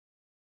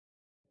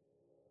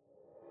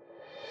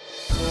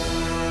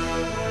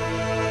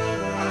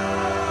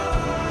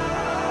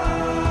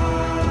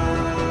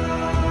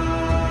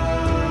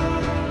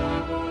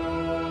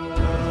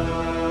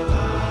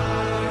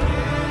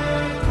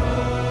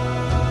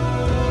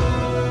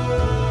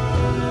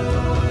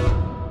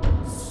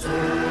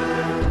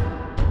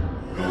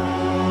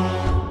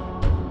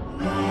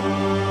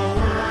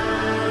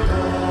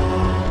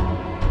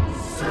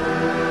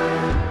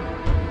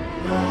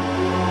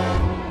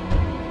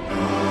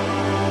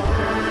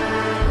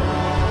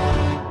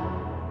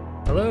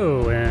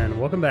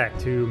Welcome back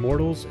to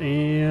Mortals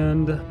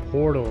and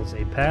Portals,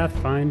 a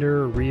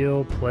Pathfinder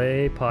real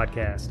play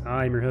podcast.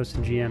 I'm your host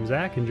and GM,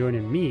 Zach, and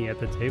joining me at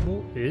the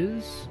table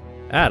is...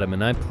 Adam,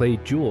 and I play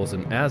Jules,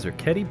 an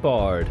Azerketi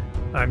Bard.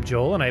 I'm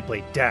Joel, and I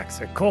play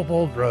Dax, a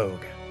Kobold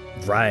Rogue.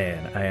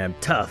 Ryan, I am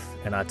Tough,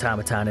 an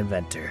Automaton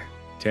Inventor.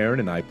 Taryn,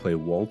 and I play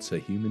Waltz, a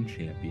Human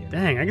Champion.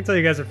 Dang, I can tell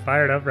you guys are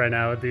fired up right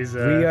now with these...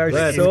 We are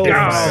these so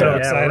guys.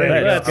 excited.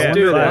 Let's Let's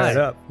do fired this.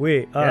 up.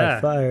 We are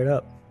fired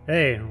up.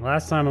 Hey,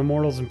 last time on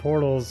Mortals and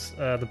Portals,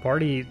 the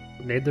party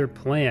made their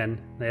plan.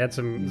 They had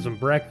some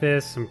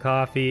breakfast, some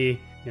coffee,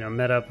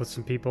 met up with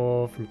some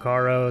people from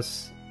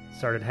Karos,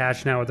 started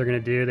hashing out what they're going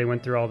to do. They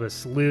went through all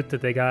this loot that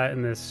they got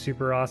in this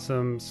super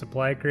awesome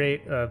supply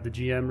crate of the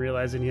GM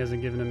realizing he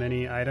hasn't given them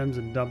any items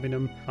and dumping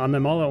them on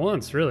them all at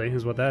once, really,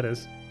 is what that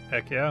is.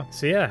 Heck yeah.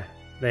 So yeah,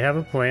 they have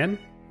a plan.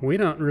 We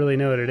don't really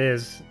know what it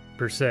is,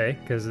 per se,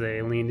 because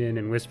they leaned in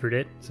and whispered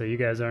it, so you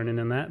guys aren't in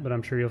on that, but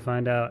I'm sure you'll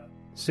find out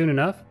soon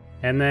enough.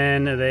 And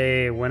then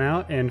they went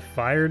out and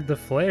fired the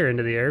flare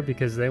into the air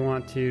because they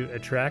want to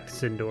attract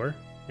Sindor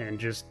and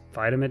just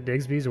fight him at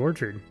Digsby's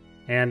Orchard.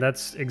 And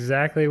that's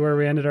exactly where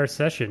we ended our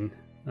session.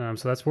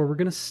 So that's where we're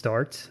going to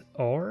start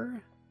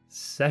our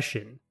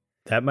session.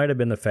 That might have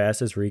been the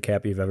fastest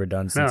recap you've ever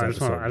done since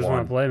episode 1. I just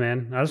want to play,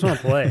 man. I just want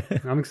to play.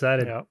 I'm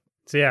excited. Yep.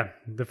 So yeah,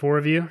 the four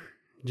of you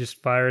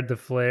just fired the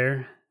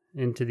flare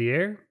into the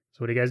air. So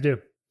what do you guys do?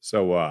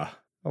 So, how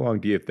long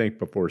do you think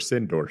before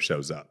Sindor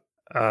shows up?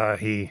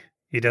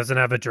 He doesn't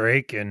have a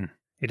Drake, and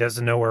he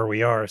doesn't know where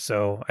we are,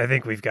 so I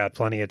think we've got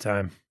plenty of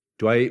time.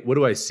 What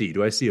do I see?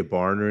 Do I see a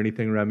barn or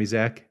anything around me,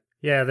 Zach?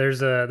 Yeah,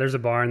 there's a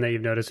barn that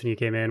you've noticed when you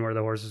came in where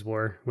the horses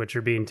were, which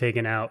are being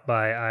taken out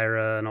by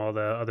Ira and all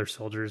the other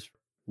soldiers.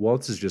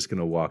 Waltz is just going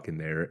to walk in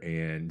there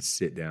and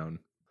sit down.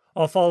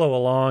 I'll follow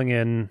along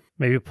and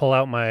maybe pull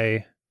out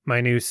my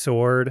new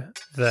sword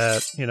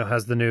that,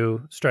 has the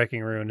new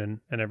striking rune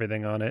and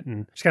everything on it,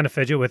 and just kind of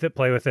fidget with it,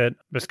 play with it,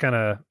 just kind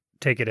of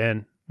take it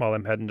in while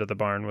I'm heading to the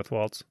barn with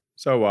Waltz.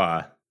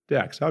 So,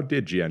 Dax, how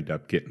did you end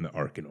up getting the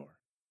Arcanor?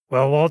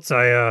 Well, Waltz,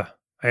 I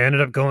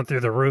ended up going through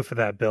the roof of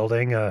that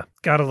building,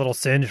 got a little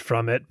singed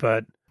from it,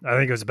 but I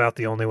think it was about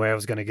the only way I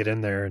was going to get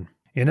in there. And,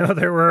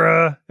 there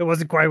were, it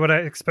wasn't quite what I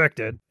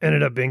expected.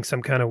 Ended up being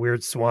some kind of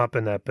weird swamp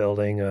in that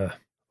building,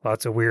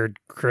 lots of weird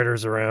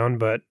critters around,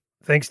 but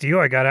thanks to you,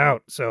 I got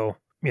out. So,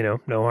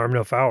 no harm,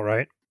 no foul,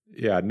 right?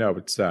 Yeah, no,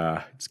 it's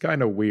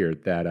kind of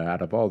weird that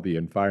out of all the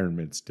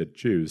environments to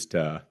choose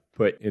to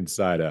put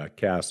inside a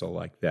castle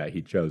like that,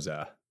 he chose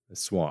a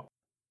swamp.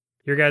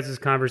 Your guys'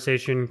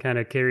 conversation kind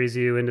of carries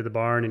you into the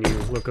barn, and you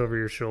look over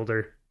your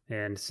shoulder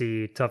and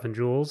see Tough and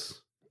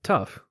Jules.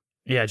 Tough.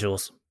 Yeah,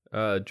 Jules.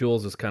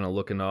 Jules is kind of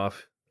looking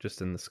off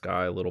just in the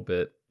sky a little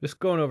bit, just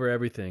going over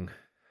everything.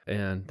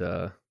 And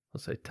I'll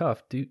say,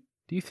 Tough, do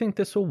you think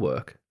this will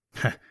work?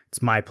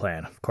 It's my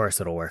plan. Of course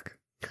it'll work.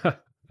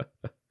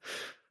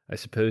 I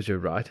suppose you're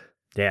right.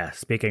 Yeah,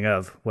 speaking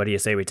of, what do you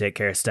say we take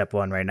care of step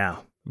 1 right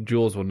now?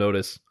 Jules will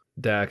notice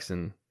Dax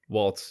and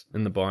Waltz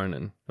in the barn,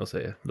 and he'll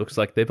say, looks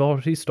like they've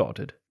already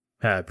started.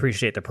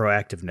 Appreciate the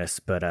proactiveness,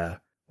 but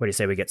what do you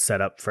say we get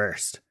set up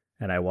first?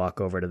 And I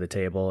walk over to the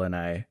table and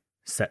I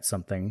set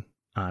something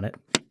on it.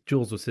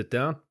 Jules will sit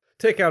down,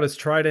 take out his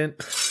trident,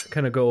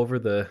 kind of go over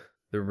the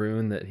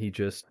rune that he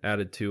just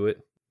added to it.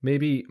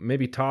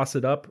 Maybe toss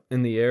it up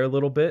in the air a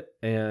little bit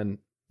and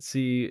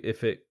see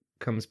if it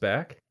comes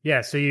back.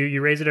 Yeah, so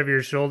you raise it over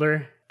your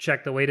shoulder,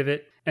 check the weight of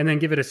it, and then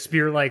give it a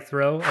spear-like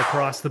throw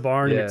across the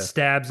barn, and it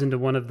stabs into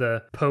one of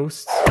the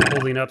posts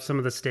holding up some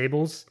of the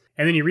stables.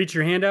 And then you reach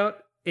your hand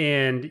out,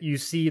 and you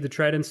see the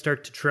trident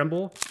start to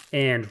tremble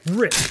and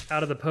rip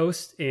out of the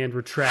post and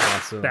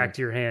retract back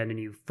to your hand, and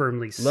you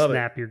firmly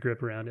snap your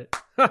grip around it.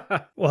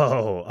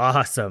 Whoa,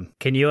 awesome.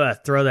 Can you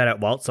throw that at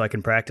Walt so I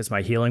can practice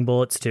my healing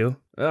bullets too?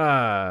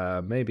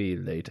 Maybe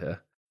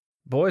later.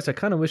 Boys, I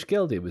kind of wish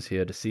Geldy was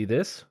here to see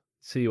this.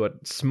 See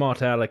what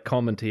smart aleck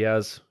comment he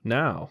has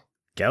now.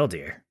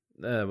 Geldir?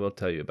 We'll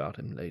tell you about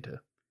him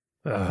later.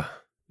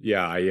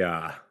 Yeah,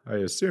 I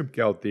assume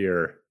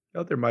Geldir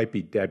might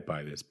be dead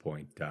by this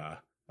point.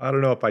 I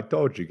don't know if I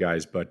told you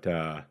guys, but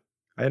I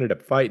ended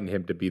up fighting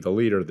him to be the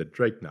leader of the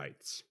Drake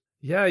Knights.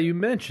 Yeah, you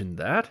mentioned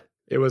that.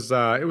 It was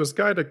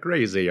kind of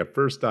crazy. At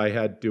first, I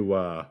had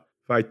to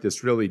fight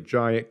this really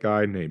giant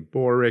guy named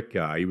Boric.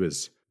 He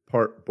was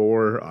part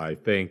boar, I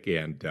think,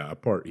 and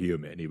part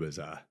human. He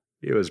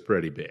was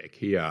pretty big.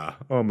 He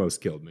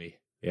almost killed me.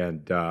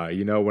 And,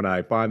 when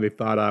I finally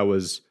thought I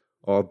was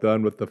all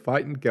done with the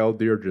fighting,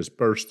 Geldir just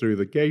burst through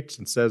the gates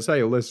and says,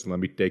 hey, listen, let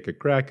me take a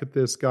crack at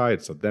this guy.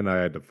 And so then I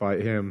had to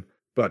fight him.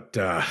 But,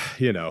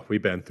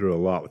 we've been through a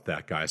lot with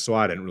that guy, so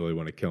I didn't really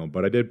want to kill him.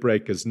 But I did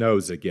break his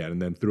nose again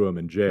and then threw him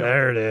in jail.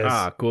 There it is.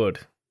 Good.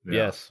 Yeah.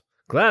 Yes.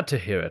 Glad to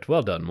hear it.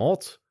 Well done,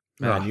 Malt.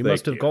 Man, you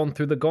must have gone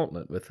through the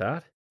gauntlet with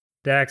that.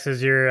 Dax,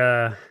 as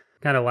you're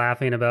kind of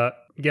laughing about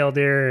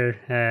Geldir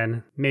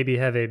and maybe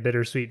have a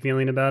bittersweet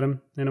feeling about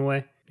him in a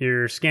way,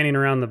 you're scanning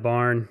around the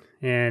barn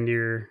and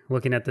you're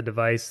looking at the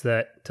device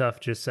that Tough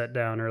just set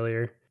down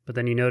earlier. But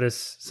then you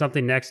notice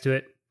something next to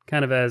it,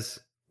 kind of as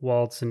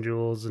Waltz and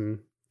Jules and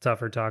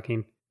Tough are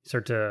talking. You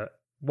start to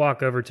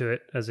walk over to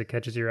it as it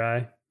catches your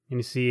eye, and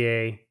you see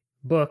a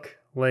book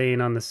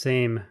laying on the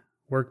same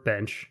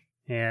workbench,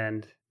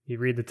 and you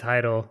read the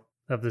title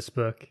of this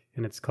book,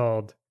 and it's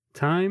called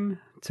Time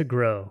to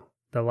Grow,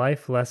 The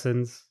Life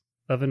Lessons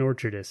of an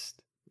Orchardist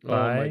Oh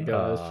my by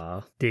gosh.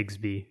 Aw.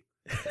 Digsby.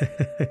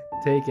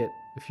 Take it.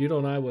 If you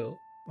don't, I will.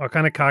 I'll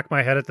kind of cock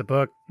my head at the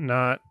book,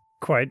 not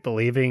quite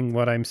believing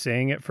what I'm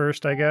seeing at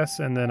first, I guess,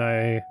 and then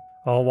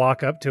I'll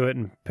walk up to it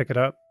and pick it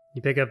up.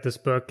 You pick up this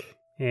book,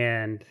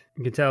 and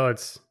you can tell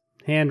it's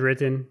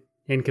handwritten,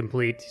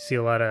 incomplete. You see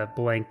a lot of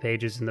blank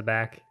pages in the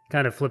back.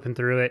 Kind of flipping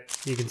through it,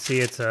 you can see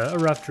it's a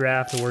rough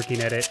draft, a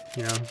working edit,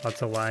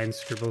 lots of lines,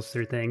 scribbles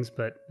through things,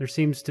 but there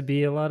seems to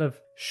be a lot of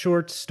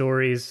short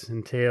stories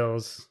and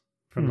tales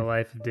from the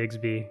life of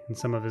Digsby and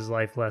some of his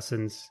life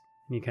lessons.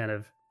 And you kind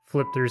of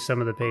flip through some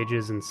of the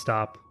pages and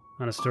stop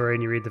on a story,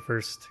 and you read the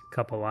first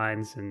couple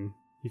lines, and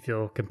you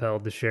feel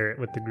compelled to share it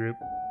with the group.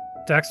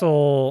 Dax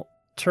will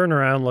turn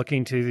around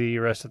looking to the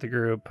rest of the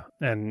group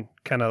and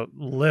kind of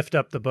lift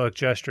up the book,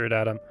 gesture it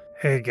at him.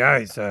 Hey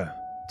guys,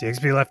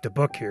 Digsby left a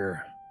book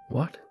here.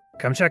 What?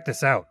 Come check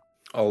this out.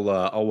 I'll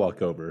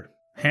walk over.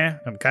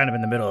 I'm kind of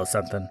in the middle of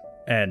something.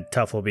 And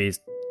Tuff will be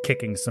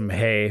kicking some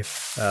hay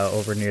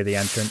over near the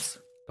entrance.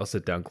 I'll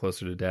sit down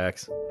closer to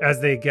Dax.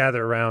 As they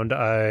gather around,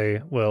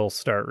 I will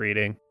start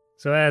reading.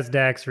 So as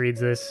Dax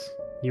reads this,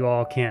 you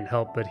all can't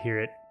help but hear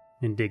it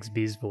in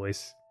Digsby's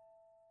voice.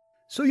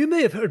 So you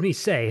may have heard me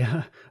say,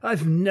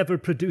 I've never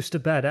produced a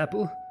bad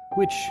apple,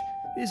 which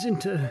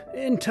isn't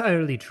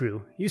entirely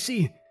true. You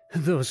see,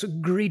 those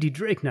greedy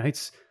Drake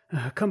Knights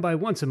come by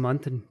once a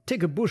month and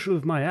take a bushel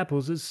of my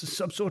apples as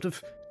some sort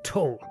of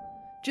toll,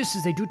 just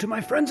as they do to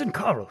my friends in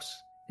Karos.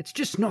 It's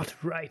just not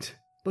right.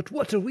 But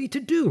what are we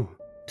to do?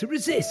 To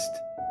resist?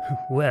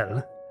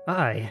 Well,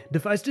 I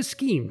devised a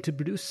scheme to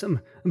produce some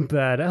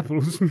bad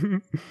apples.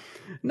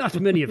 Not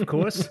many, of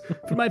course,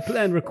 for my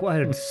plan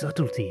required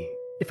subtlety.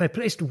 If I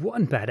placed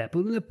one bad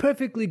apple in a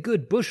perfectly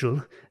good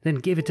bushel, then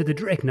gave it to the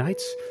Drake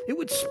Knights, it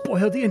would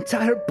spoil the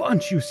entire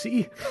bunch, you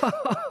see.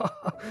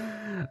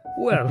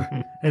 Well,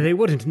 they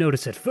wouldn't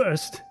notice at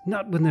first,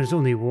 not when there's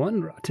only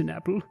one rotten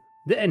apple.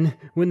 Then,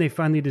 when they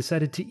finally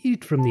decided to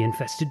eat from the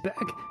infested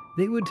bag,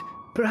 they would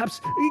perhaps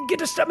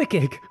get a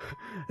stomachache.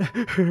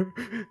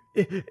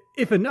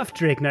 If enough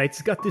Drake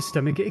Knights got this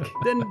stomachache,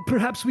 then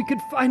perhaps we could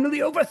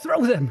finally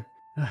overthrow them.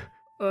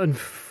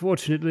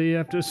 Unfortunately,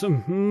 after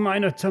some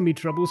minor tummy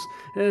troubles,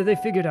 they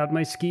figured out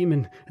my scheme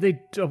and they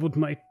doubled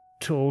my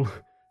toll.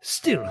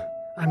 Still,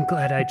 I'm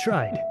glad I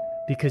tried,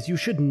 because you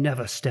should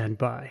never stand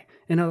by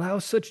and allow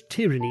such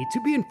tyranny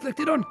to be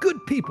inflicted on good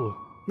people,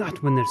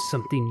 not when there's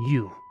something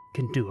you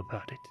can do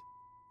about it.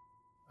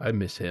 I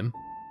miss him.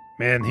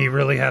 Man, he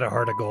really had a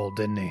heart of gold,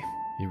 didn't he?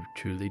 He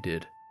truly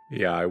did.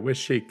 Yeah, I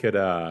wish he could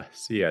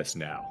see us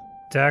now.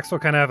 Dax will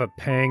kind of have a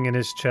pang in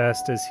his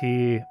chest as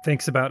he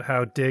thinks about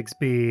how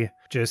Digsby,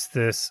 just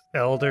this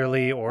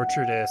elderly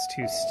orchardist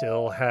who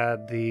still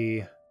had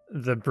the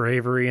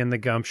bravery and the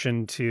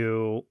gumption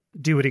to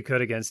do what he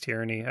could against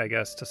tyranny, I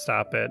guess, to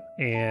stop it.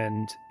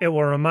 And it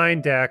will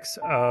remind Dax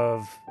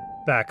of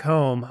back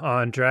home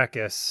on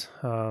Drakis,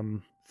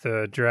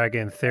 the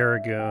dragon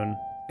Theragoon,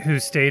 who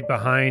stayed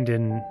behind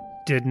and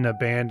didn't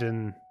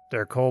abandon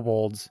their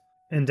kobolds.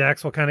 And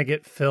Dax will kind of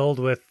get filled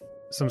with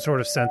some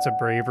sort of sense of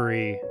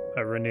bravery,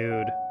 a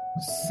renewed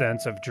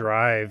sense of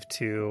drive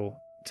to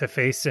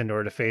face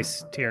Sindor, to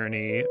face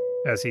tyranny,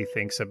 as he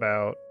thinks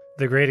about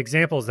the great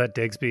examples that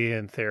Digsby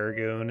and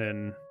Theragoon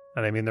and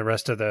I mean the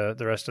rest of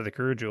the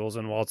crew, Jules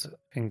and Waltz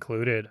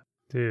included.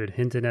 Dude,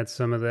 hinting at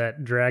some of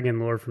that dragon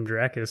lore from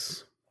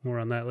Drakis. More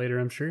on that later,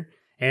 I'm sure.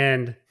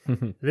 And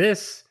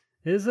this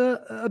is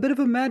a bit of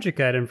a magic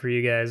item for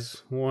you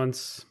guys.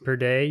 Once per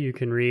day, you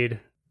can read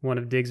one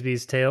of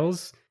Digsby's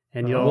tales,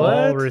 and you'll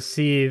all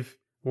receive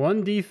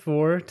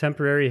 1d4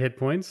 temporary hit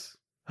points.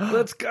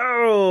 Let's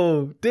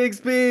go,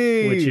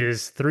 Digsby! Which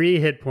is 3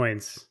 hit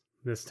points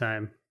this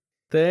time.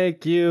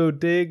 Thank you,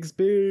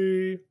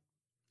 Digsby.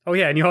 Oh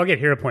yeah, and you all get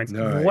hero points.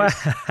 Nice.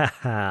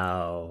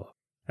 Wow.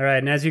 All right,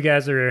 and as you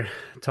guys are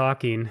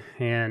talking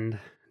and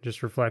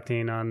just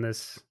reflecting on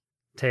this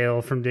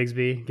tale from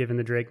Digsby, given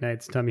the Drake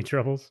Knight's tummy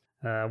troubles,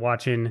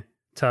 watching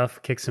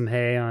Tuff kick some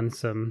hay on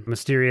some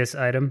mysterious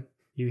item,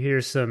 you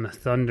hear some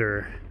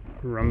thunder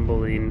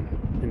rumbling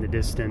in the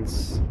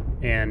distance,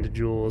 and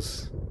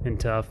Jules and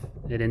Tuff,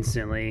 it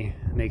instantly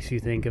makes you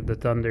think of the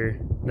thunder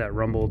that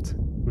rumbled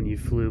when you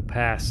flew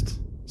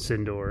past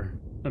Sindor,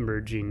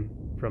 emerging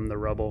from the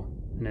rubble.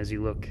 And as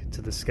you look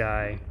to the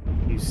sky,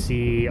 you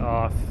see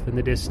off in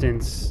the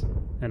distance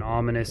an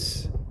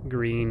ominous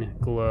green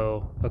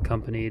glow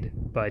accompanied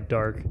by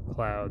dark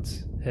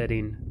clouds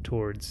heading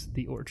towards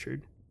the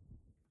orchard.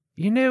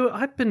 You know,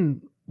 I've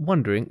been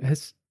wondering,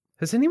 has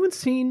anyone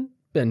seen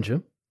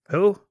Benjamin?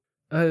 Who?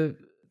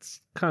 It's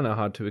kind of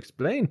hard to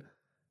explain.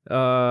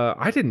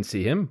 I didn't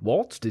see him.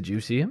 Waltz, did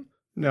you see him?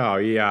 No,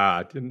 he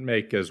didn't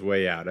make his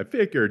way out. I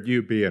figured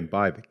you being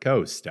by the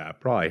coast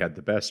probably had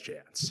the best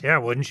chance. Yeah,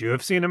 wouldn't you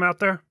have seen him out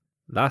there?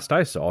 Last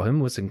I saw him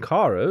was in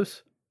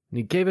Karos, and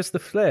he gave us the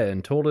flare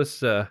and told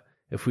us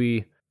if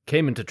we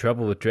came into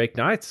trouble with Drake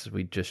Knights,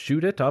 we'd just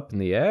shoot it up in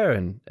the air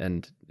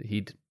and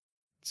he'd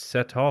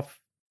set off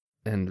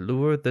and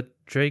lure the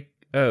Drake.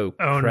 Oh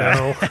Oh crap.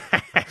 no.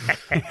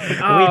 We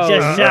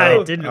just shot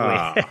it, didn't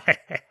Ah. we?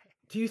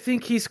 Do you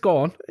think he's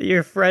gone?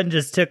 Your friend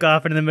just took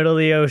off into the middle of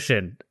the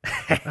ocean.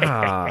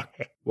 Ah,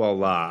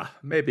 Well,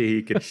 maybe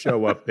he could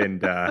show up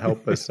and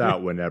help us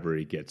out whenever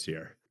he gets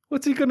here.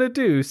 what's he gonna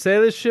do?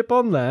 Sail his ship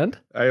on land?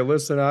 Hey,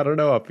 listen, I don't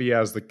know if he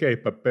has the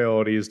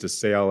capabilities to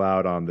sail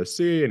out on the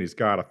sea and he's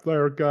got a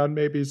flare gun.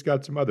 Maybe he's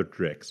got some other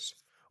tricks.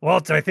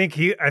 Walt, I think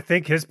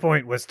his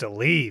point was to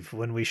leave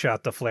when we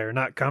shot the flare,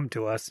 not come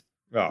to us.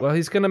 Oh, Well,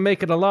 he's gonna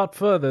make it a lot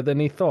further than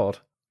he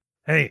thought.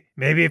 Hey,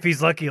 maybe if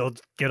he's lucky, he'll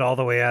get all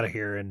the way out of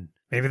here, and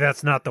maybe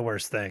that's not the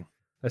worst thing.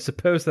 I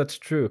suppose that's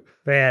true.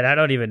 Man, I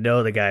don't even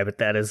know the guy, but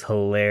that is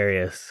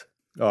hilarious.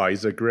 oh,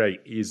 he's a great.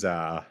 He's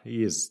a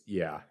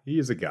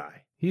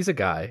guy. He's a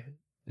guy.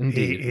 He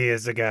Indeed.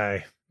 is a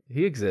guy.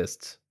 He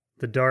exists.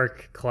 The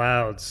dark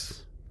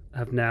clouds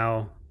have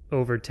now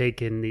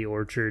overtaken the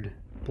orchard,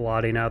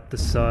 blotting out the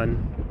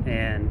sun,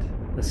 and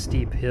a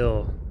steep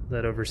hill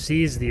that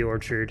oversees the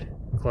orchard,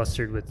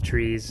 clustered with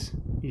trees.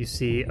 You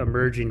see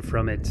emerging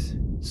from it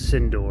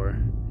Sindor,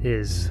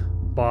 his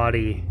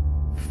body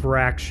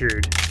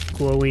fractured,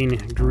 glowing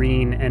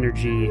green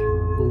energy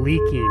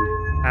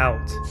leaking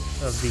out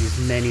of these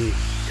many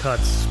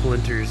cuts,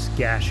 splinters,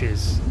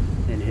 gashes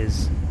in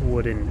his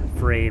wooden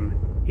frame.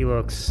 He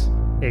looks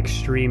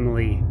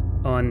extremely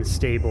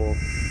unstable,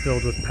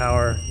 filled with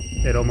power.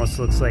 It almost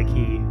looks like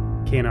he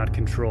cannot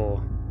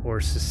control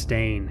or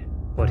sustain,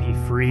 but he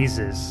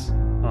freezes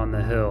on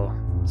the hill,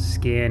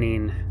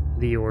 scanning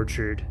the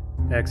orchard,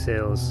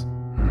 exhales,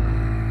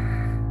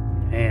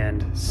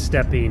 and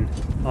stepping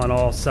on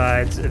all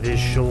sides of his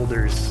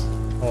shoulders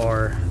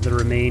are the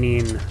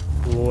remaining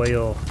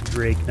loyal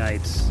Drake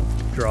Knights,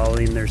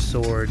 drawing their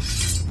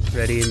swords,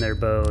 readying their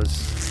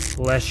bows.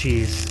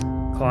 Leshies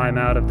climb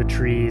out of the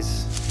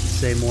trees,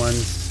 the same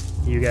ones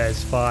you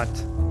guys fought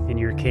in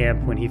your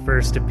camp when he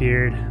first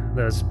appeared.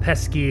 Those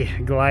pesky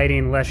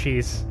gliding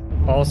Leshies.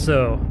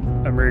 Also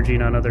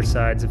emerging on other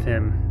sides of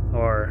him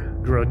are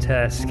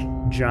grotesque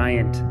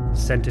giant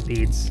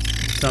centipedes,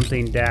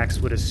 something Dax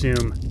would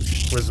assume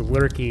was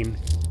lurking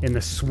in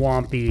the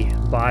swampy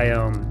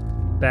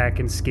biome back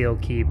in Scale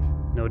Keep.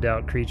 No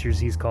doubt creatures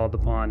he's called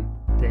upon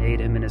to aid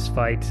him in his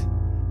fight.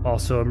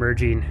 Also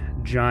emerging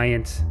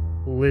giant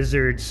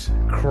lizards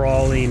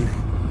crawling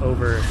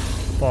over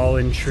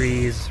fallen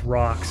trees,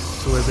 rocks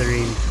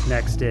slithering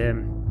next to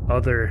him.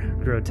 Other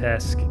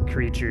grotesque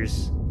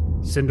creatures.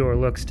 Sindor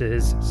looks to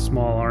his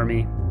small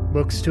army,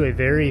 looks to a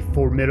very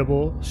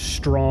formidable,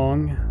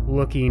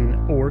 strong-looking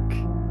orc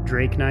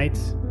Drake Knight,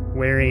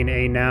 wearing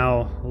a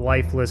now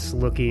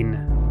lifeless-looking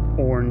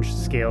orange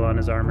scale on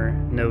his armor.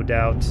 No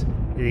doubt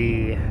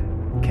the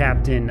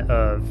captain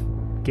of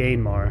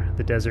Gainmar,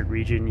 the desert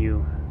region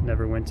you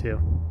never went to.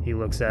 He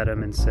looks at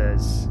him and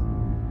says,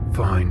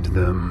 Find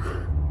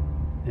them.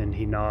 and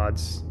he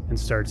nods and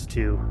starts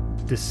to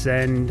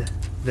descend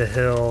the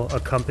hill,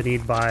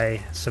 accompanied by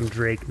some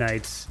Drake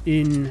Knights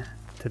into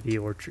the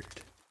orchard.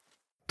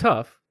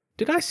 Tough,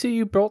 did I see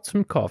you brought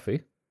some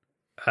coffee?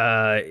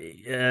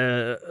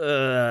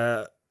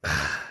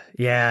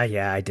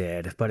 Yeah, I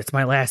did. But it's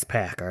my last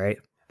pack, all right?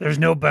 There's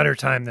no better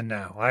time than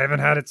now. I haven't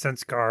had it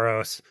since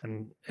Garos,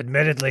 and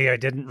admittedly, I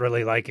didn't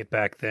really like it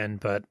back then,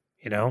 but,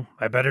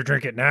 I better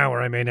drink it now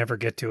or I may never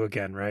get to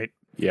again, right?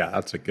 Yeah,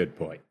 that's a good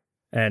point.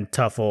 And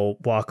Tuff will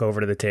walk over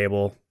to the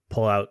table,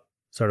 pull out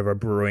sort of a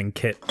brewing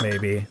kit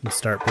maybe, and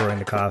start brewing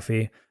the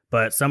coffee.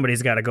 But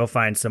somebody's got to go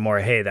find some more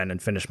hay then and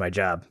finish my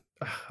job.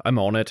 I'm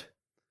on it.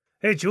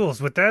 Hey,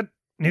 Jules, with that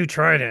new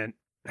trident,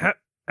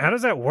 how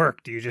does that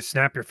work? Do you just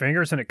snap your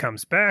fingers and it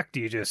comes back? Do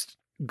you just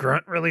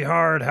grunt really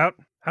hard? How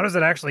does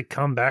it actually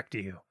come back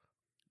to you?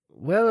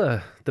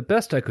 Well, the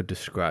best I could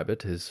describe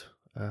it is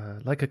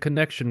like a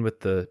connection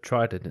with the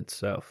trident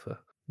itself.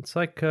 It's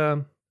like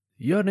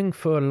yearning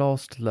for a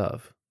lost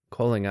love,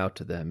 calling out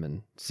to them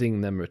and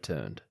seeing them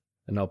returned.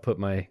 And I'll put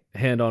my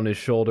hand on his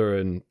shoulder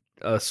and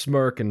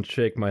smirk and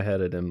shake my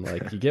head at him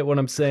like, you get what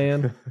I'm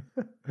saying?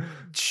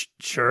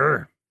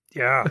 Sure.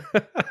 Yeah.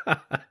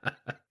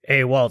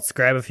 Hey, Waltz,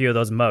 grab a few of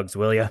those mugs,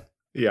 will ya?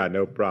 Yeah,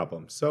 no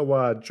problem.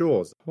 So,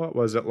 Jules, what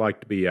was it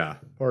like to be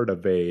part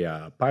of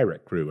a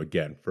pirate crew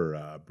again for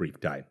a brief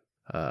time?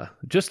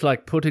 Just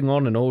like putting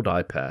on an old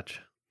eye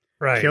patch.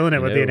 Right. Killing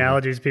it with the No.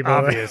 analogies people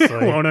Obviously.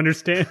 won't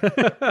understand.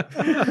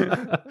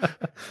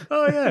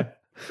 Oh, yeah.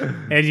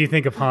 And you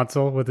think of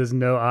Hansel with his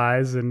no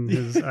eyes and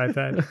his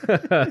iPad.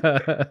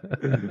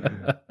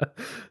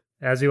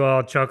 As you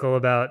all chuckle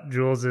about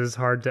Jules's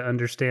hard to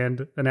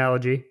understand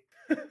analogy,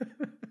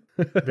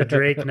 the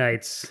Drake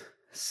Knights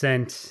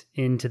sent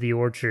into the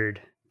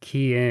orchard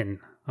key in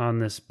on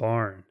this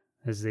barn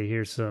as they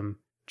hear some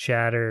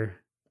chatter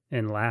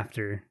and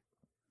laughter.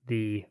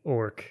 The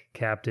orc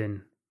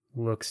captain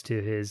looks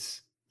to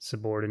his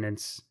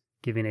subordinates,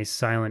 giving a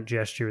silent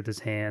gesture with his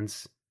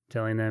hands,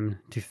 telling them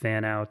to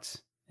fan out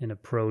and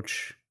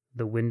approach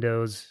the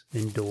windows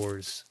and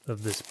doors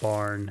of this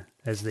barn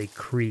as they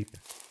creep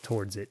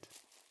towards it.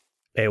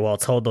 Hey,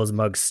 Waltz, hold those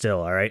mugs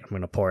still, all right? I'm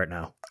going to pour it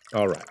now.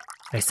 All right.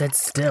 I said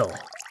still.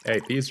 Hey,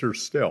 these are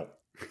still.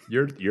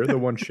 You're the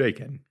one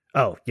shaking.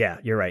 Oh, yeah,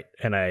 you're right.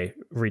 And I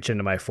reach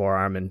into my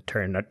forearm and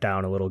turn it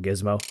down a little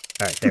gizmo. All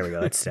right, there we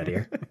go. That's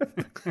steadier.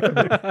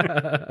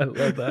 I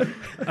love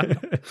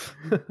that.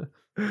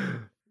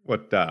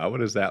 What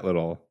does that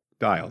little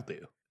dial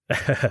do?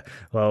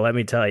 Well, let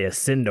me tell you,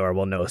 Sindor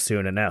will know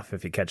soon enough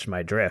if you catch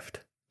my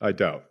drift. I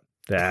don't.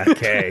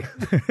 Okay.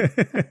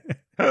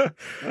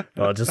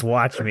 Well, just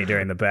watch me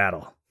during the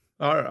battle.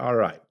 All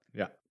right.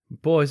 Yeah.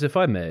 Boys, if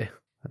I may,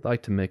 I'd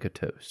like to make a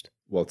toast.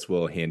 Waltz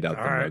will hand out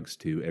All the right. mugs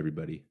to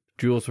everybody.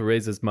 Jules will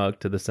raise his mug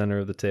to the center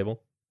of the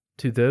table.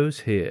 To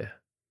those here,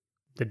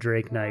 The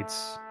Drake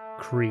Knights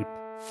creep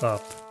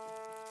up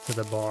to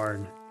the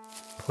barn,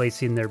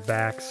 placing their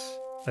backs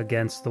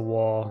against the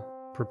wall,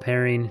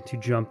 preparing to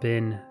jump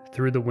in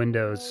through the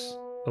windows,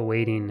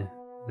 awaiting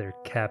their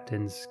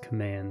captain's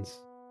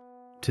commands.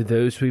 to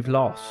those we've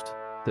lost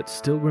that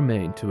still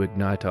remain to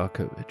ignite our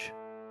courage.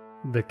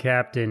 The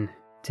captain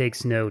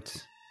takes note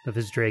of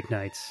his Drake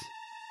Knights,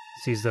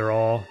 sees they're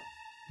all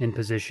in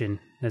position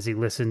as he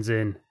listens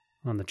in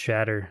on the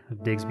chatter of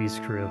Digsby's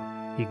crew.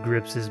 He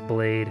grips his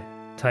blade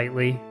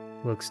tightly,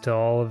 looks to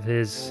all of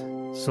his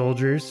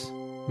soldiers,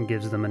 and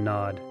gives them a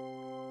nod.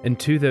 And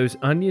to those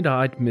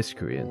onion-eyed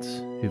miscreants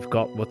who've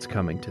got what's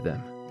coming to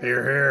them.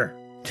 Here.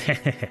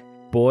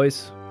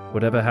 Boys,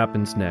 whatever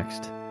happens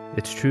next,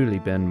 it's truly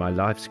been my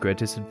life's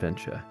greatest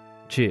adventure.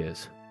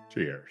 Cheers.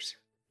 Cheers.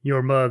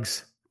 Your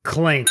mugs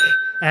clank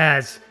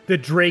as the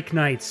Drake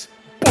Knights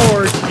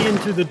barge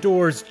into the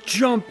doors,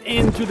 jump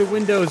in through the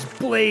windows,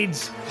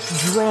 blades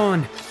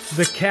drawn.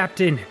 The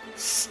captain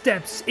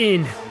steps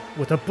in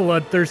with a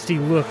bloodthirsty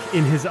look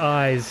in his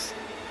eyes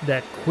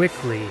that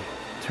quickly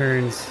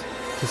turns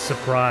to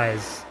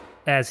surprise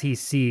as he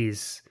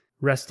sees,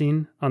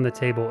 resting on the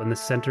table in the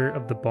center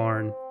of the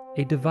barn,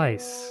 a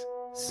device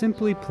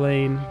simply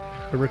playing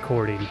a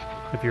recording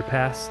of your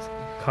past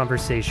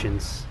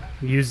conversations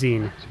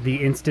using the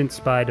instant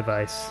spy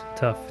device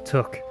Tuff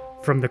took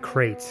from the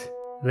crate.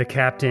 The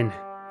captain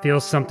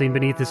feels something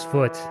beneath his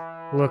foot,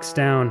 looks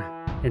down,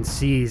 and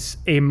sees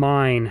a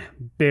mine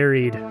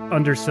buried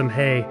under some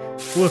hay,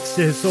 looks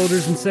to his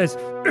soldiers and says,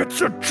 "It's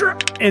a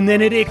trap!" And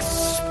then it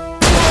explodes,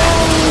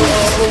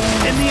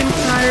 and the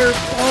entire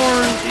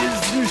barn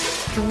is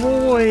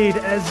destroyed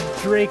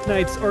as Drake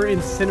Knights are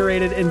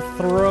incinerated and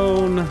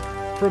thrown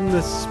from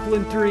the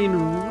splintering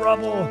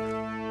rubble.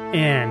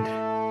 And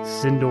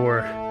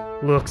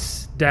Sindor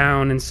looks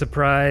down in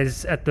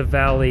surprise at the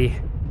valley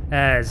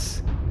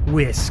as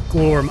Whisk,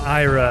 Glorm,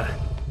 Ira,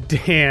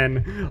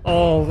 Dan,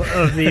 all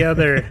of the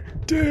other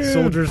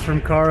soldiers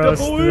from Karos,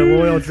 the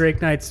loyal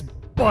Drake Knights,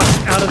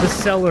 bust out of the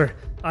cellar.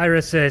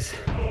 Ira says,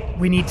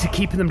 "We need to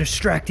keep them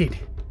distracted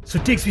so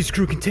Digsby's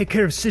crew can take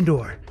care of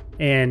Sindor."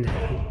 And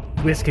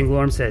Whisk and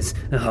Glorm says,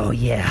 "Oh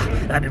yeah,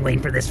 I've been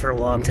waiting for this for a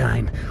long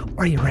time.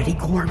 Are you ready,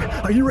 Glorm?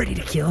 Are you ready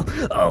to kill?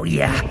 Oh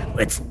yeah,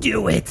 let's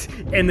do it."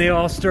 And they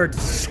all start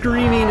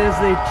screaming as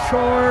they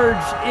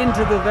charge into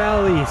the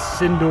valley.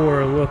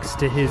 Sindor looks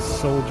to his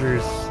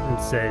soldiers and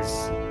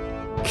says,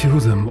 Kill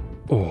them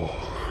all.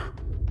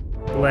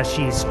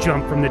 Leshies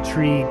jump from the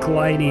tree,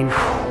 gliding.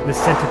 The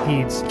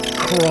centipedes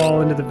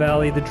crawl into the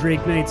valley. The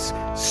Drake Knights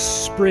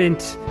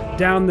sprint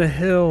down the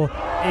hill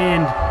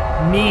and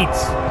meet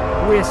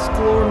Whisk,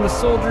 Glorm, the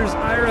soldiers,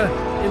 Ira,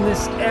 and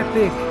this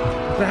epic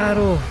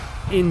battle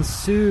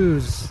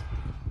ensues.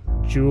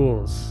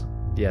 Jules,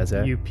 Yeah,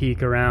 Zach? you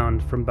peek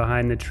around from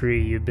behind the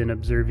tree you've been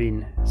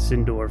observing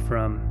Sindor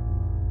from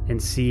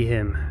and see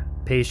him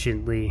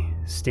patiently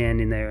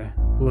standing there,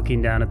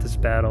 looking down at this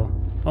battle,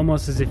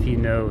 almost as if he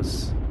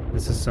knows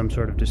this is some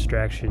sort of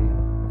distraction,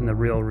 and the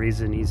real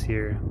reason he's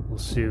here will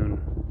soon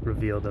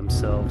reveal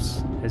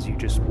themselves as you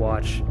just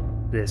watch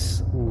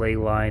this ley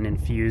line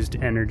infused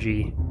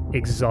energy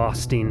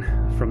exhausting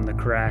from the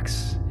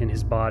cracks in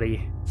his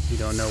body. You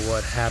don't know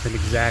what happened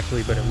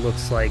exactly, but it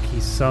looks like he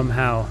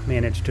somehow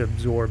managed to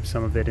absorb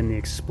some of it in the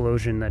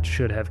explosion that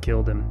should have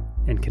killed him,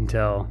 and can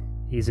tell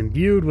he's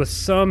imbued with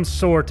some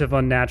sort of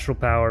unnatural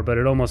power, but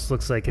it almost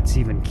looks like it's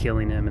even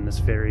killing him in this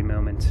very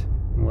moment.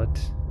 What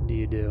do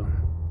you do?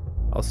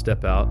 I'll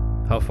step out.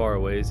 How far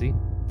away is he?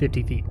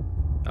 50 feet.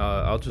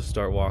 I'll just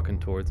start walking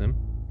towards him,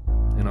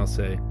 and I'll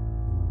say,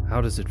 "How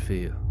does it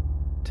feel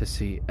to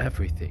see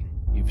everything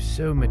you've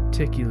so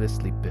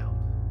meticulously built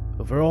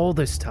over all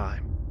this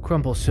time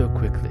crumble so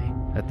quickly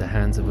at the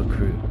hands of a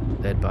crew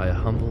led by a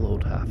humble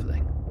old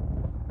halfling?"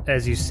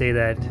 As you say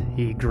that,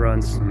 he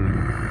grunts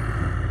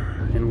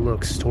and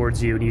looks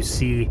towards you, and you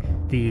see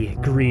the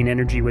green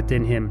energy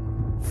within him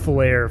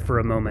flare for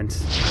a moment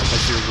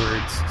as your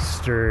words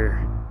stir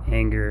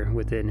anger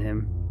within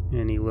him.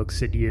 And he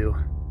looks at you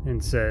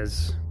and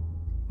says,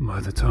 By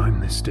the time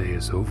this day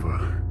is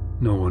over,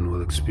 no one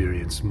will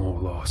experience more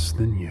loss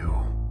than you.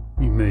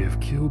 You may have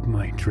killed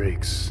my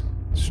drakes,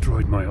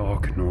 destroyed my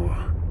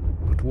Arcanor,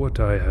 but what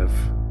I have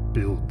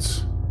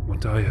built,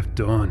 what I have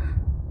done,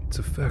 its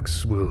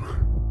effects will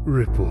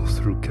ripple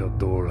through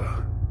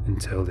Caldora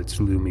until its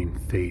looming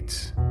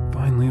fate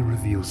finally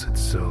reveals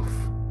itself.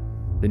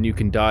 then you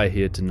can die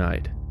here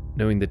tonight,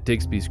 knowing that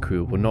Digby's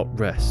crew will not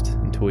rest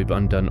until we've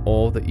undone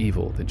all the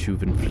evil that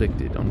you've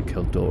inflicted on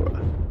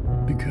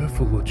Keldora. Be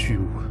careful what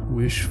you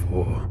wish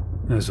for,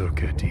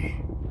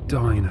 Azarketi.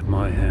 Dying at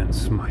my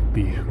hands might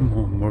be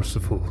more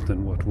merciful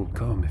than what will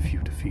come if you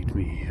defeat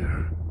me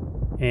here.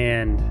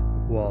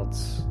 And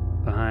Waltz,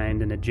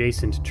 behind an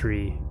adjacent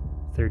tree,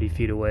 30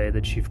 feet away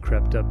that you've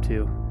crept up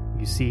to,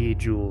 you see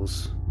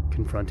Jules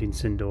confronting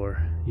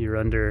Sindor. You're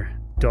under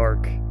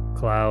dark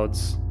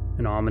clouds,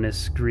 an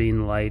ominous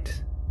green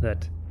light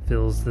that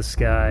fills the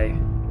sky,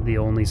 the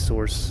only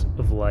source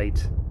of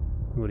light.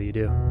 What do you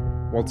do?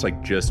 Walt's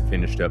just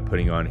finished up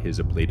putting on his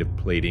ablative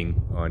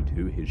plating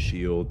onto his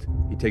shield.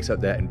 He takes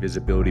out that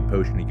invisibility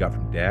potion he got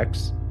from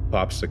Dax,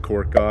 pops the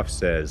cork off,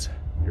 says,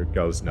 "Here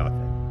goes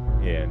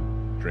nothing,"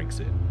 and drinks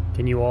it.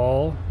 Can you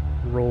all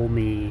roll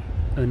me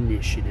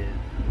initiative?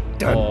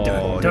 Dun,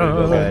 dun, dun. Here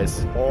we go,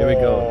 guys. Here we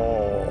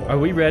go. Are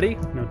we ready?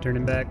 No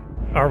turning back.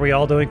 Are we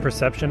all doing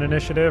perception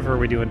initiative, or are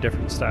we doing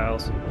different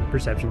styles?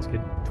 Perception's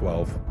good.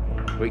 12.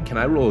 Wait, can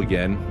I roll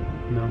again?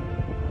 No.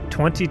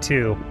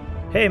 22.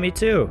 Hey, me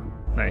too.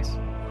 Nice.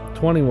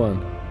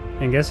 21.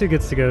 And guess who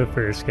gets to go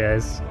first,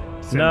 guys?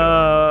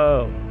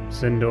 No.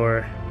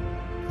 Sindor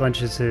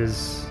clenches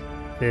his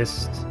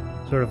fist,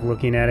 sort of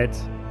looking at it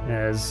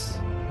as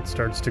it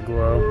starts to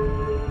glow.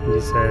 And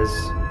he says,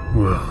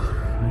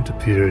 Well, it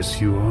appears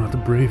you are the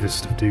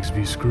bravest of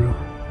Digsby's crew,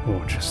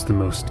 or just the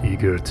most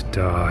eager to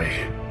die.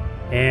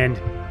 and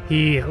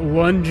he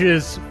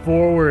lunges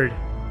forward.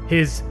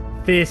 His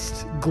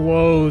fist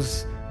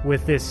glows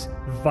with this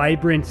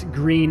vibrant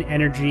green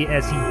energy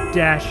as he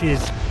dashes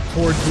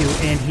towards you,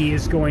 and he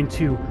is going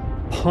to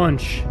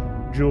punch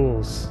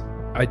Jules.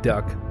 I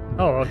duck.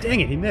 Oh, dang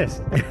it, he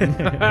missed. Is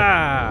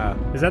that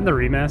in the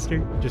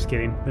remaster? Just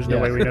kidding. There's no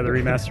Yeah. way we know the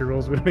remaster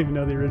rules. We don't even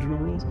know the original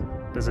rules.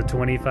 Does a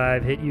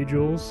 25 hit you,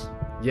 Jules?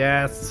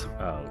 Yes.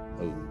 Oh,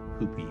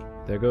 poopy.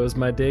 There goes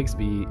my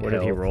Digsby. What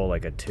did he health. roll,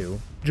 like a 2?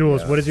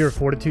 Jules, what is your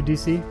fortitude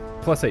DC?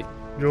 +8.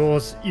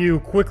 Jules, you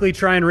quickly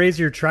try and raise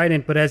your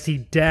trident, but as he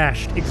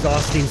dashed,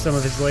 exhausting some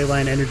of his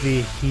leyline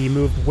energy, he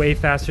moved way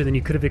faster than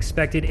you could have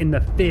expected, and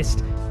the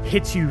fist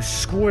hits you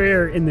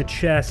square in the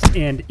chest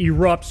and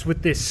erupts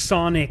with this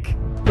sonic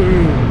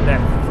boom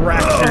that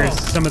fractures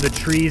some of the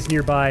trees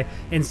nearby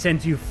and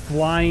sends you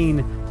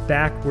flying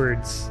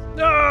backwards.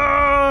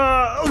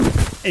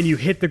 And you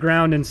hit the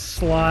ground and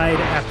slide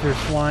after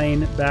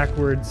flying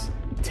backwards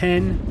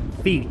 10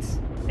 feet,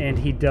 and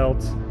he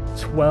dealt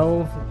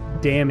 12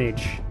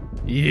 damage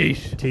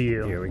Yeesh. to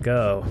you. Here we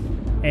go.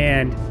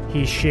 And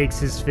he shakes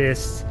his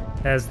fist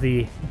as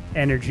the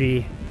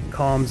energy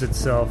calms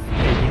itself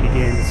and he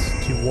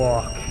begins to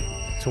walk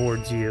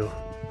towards you.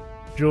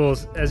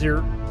 Jules, as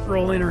you're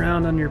rolling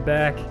around on your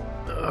back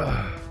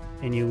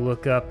and you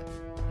look up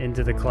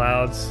into the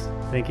clouds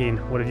thinking,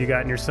 what have you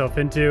gotten yourself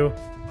into?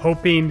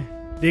 Hoping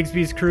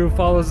Digsby's crew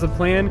follows the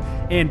plan,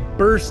 and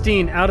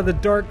bursting out of the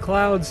dark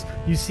clouds,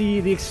 you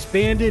see the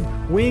expanded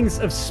wings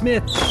of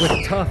Smith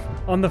with Tuff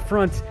on the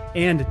front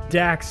and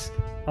Dax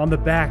on the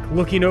back,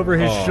 looking over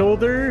his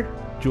shoulder.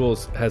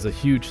 Jules has a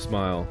huge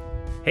smile.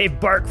 Hey,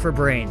 bark for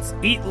brains.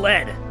 Eat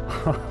lead.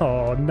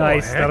 Oh,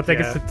 nice. heck That'll take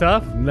yeah. us to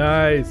Tuff.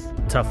 Nice.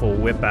 Tuff will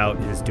whip out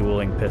his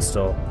dueling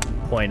pistol,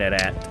 point it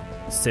at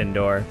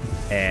Sindor,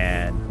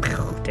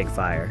 and take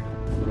fire.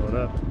 Roll it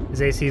up.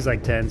 His AC is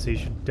like 10, so you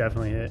should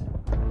definitely hit.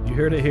 You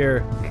heard it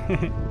here.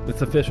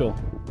 It's official.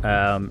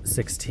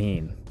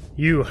 16.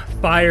 You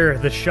fire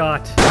the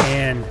shot,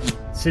 and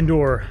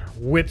Sindor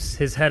whips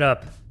his head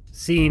up,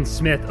 seeing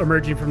Smith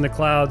emerging from the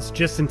clouds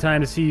just in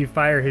time to see you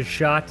fire his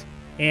shot,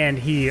 and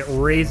he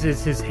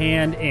raises his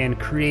hand and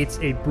creates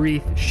a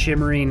brief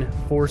shimmering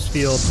force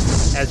field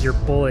as your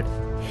bullet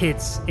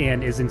hits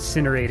and is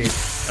incinerated.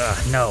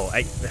 No,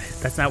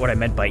 that's not what I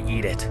meant by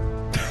eat it.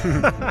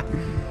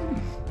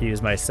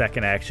 Use my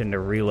second action to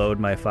reload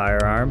my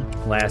firearm.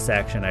 Last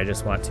action, I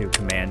just want to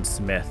command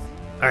Smith.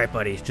 All right,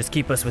 buddy, just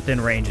keep us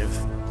within range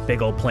of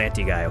big old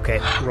planty guy,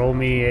 okay? Roll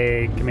me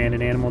a command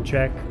and animal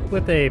check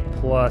with a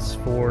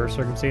 +4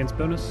 circumstance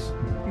bonus.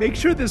 Make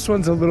sure this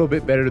one's a little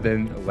bit better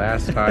than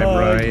last time,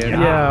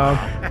 Ryan.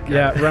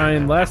 Yeah,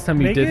 Ryan, last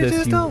time you did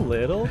this, you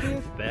little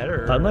bit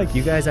better. Unlike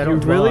you guys, I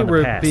don't dwell really on the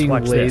were past. being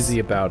Watch lazy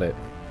this. about it.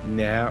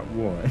 Nat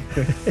 1.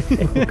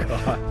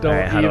 Don't All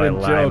right, how do I even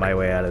lie joke. my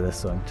way out of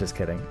this one? Just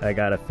kidding. I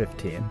got a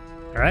 15.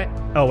 All right.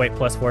 Oh, wait,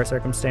 +4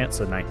 circumstance,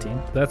 so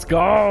 19. Let's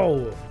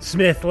go.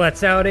 Smith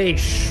lets out a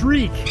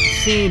shriek,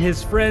 seeing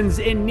his friends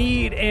in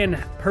need, and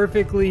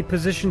perfectly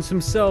positions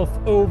himself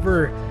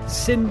over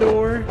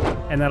Sindor.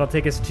 And that'll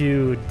take us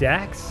to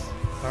Dax.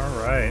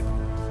 All right.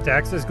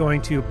 Dax is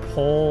going to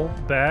pull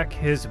back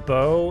his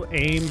bow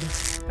aimed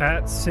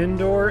at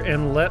Sindor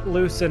and let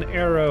loose an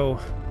arrow.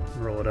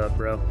 Roll it up,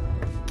 bro.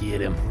 Get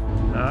him.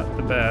 Not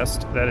the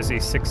best. That is a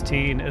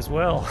 16 as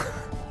well.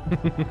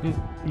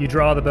 You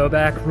draw the bow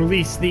back,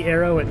 release the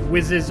arrow, it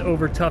whizzes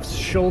over Tuff's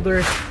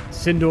shoulder.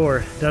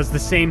 Sindor does the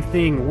same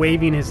thing,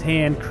 waving his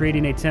hand,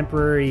 creating a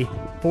temporary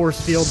force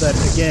field that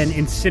again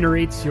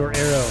incinerates your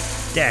arrow.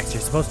 Dax,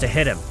 you're supposed to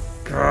hit him.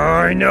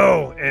 I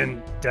know.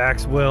 And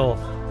Dax will,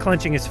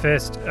 clenching his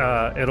fist,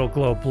 it'll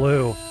glow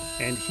blue,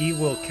 and he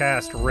will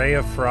cast Ray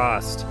of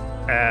Frost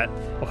at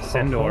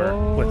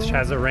Sindor, which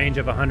has a range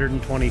of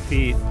 120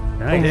 feet.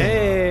 Nice.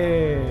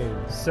 Hey.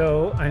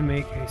 So I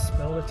make a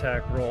spell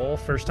attack roll.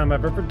 First time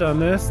I've ever done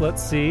this.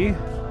 Let's see.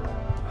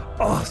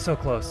 Oh, so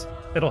close.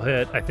 It'll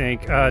hit, I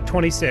think.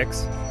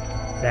 26.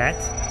 That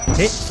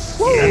hit.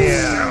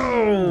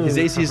 Yeah. His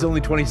AC is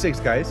only 26,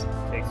 guys.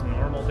 Takes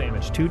normal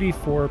damage.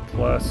 2d4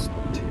 plus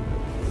 2.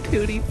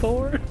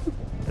 2d4?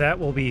 That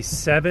will be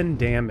 7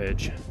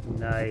 damage.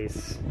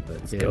 Nice.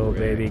 Let's go,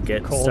 baby.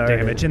 Get Cold started.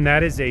 damage. And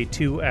that is a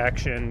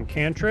 2-action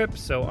cantrip,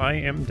 so I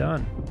am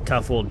done.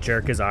 Tough will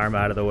jerk his arm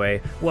out of the way.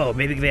 Whoa,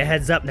 maybe give me a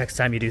heads up next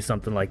time you do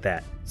something like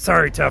that.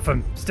 Sorry, Tough.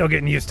 I'm still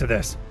getting used to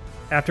this.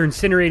 After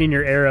incinerating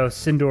your arrow,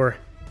 Sindor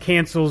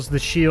cancels the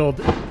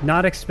shield,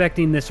 not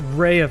expecting this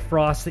ray of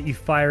frost that you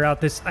fire out,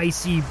 this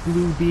icy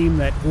blue beam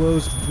that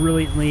glows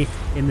brilliantly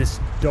in this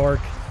dark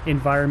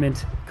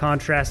environment,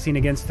 contrasting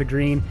against the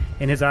green,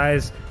 and his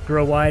eyes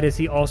grow wide as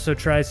he also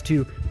tries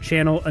to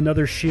channel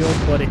another shield,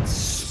 but it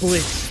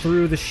splits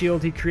through the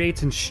shield he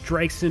creates and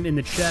strikes him in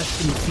the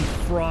chest, and you see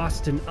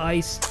frost and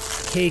ice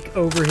take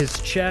over his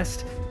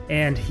chest,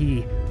 and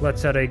he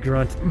lets out a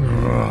grunt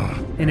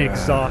and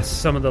exhausts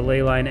some of the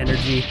ley line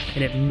energy,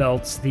 and it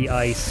melts the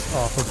ice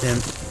off of him,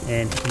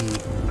 and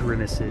he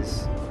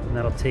grimaces. And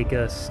that'll take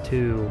us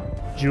to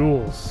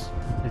Jules.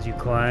 As you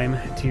climb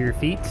to your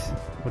feet,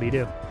 what do you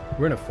do?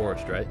 We're in a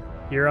forest, right?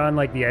 You're on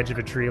like the edge of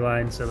a tree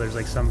line, so there's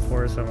like some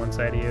forest on one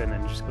side of you, and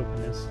then just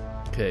openness.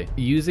 Okay.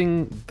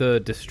 Using the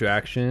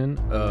distraction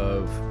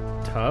of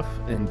Tough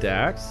and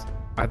Dax,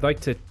 I'd like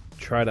to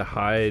try to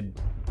hide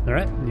All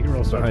right, you can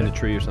roll behind something. a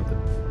tree or something.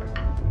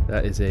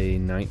 That is a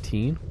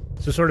 19.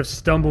 So sort of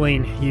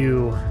stumbling,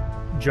 you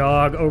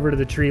jog over to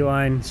the tree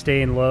line,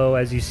 staying low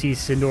as you see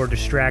Sindor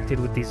distracted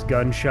with these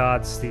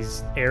gunshots,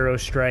 these arrow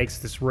strikes,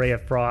 this ray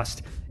of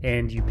frost,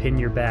 and you pin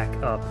your back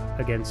up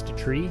against a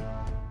tree.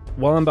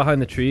 While I'm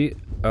behind the tree,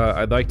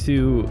 I'd like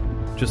to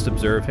just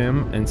observe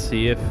him and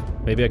see if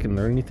maybe I can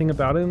learn anything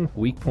about him,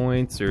 weak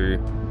points, or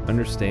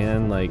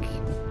understand like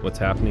what's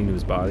happening to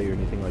his body or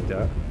anything like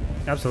that.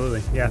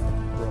 Absolutely, yeah.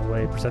 Roll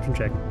a perception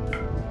check.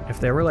 If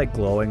there were like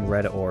glowing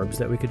red orbs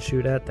that we could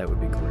shoot at, that would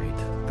be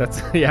great.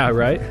 That's yeah,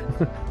 right.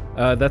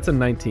 That's a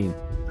 19.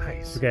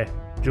 Nice. Okay.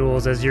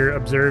 Jules, as you're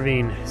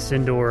observing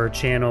Sindor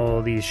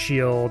channel these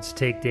shields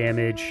take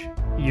damage,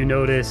 you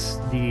notice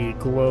the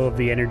glow of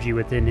the energy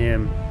within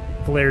him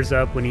flares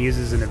up when he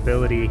uses an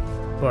ability,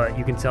 but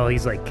you can tell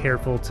he's like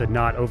careful to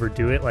not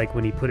overdo it, like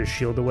when he put his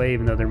shield away,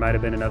 even though there might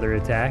have been another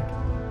attack.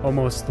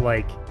 Almost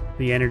like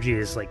the energy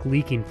is like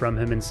leaking from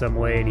him in some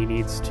way, and he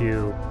needs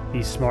to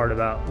be smart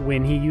about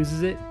when he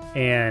uses it,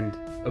 and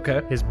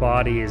Okay. his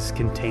body is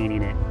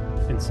containing it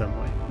in some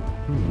way.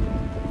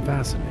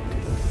 Fascinating.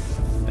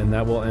 And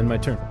that will end my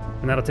turn.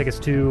 And that'll take us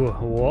to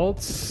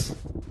Waltz.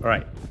 All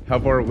right. How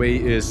far away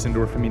is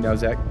Sindor from me now,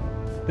 Zach?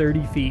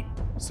 30 feet.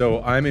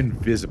 So I'm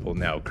invisible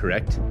now,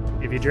 correct?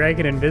 If you drank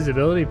an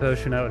invisibility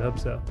potion, I would hope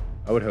so.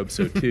 I would hope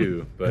so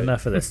too, but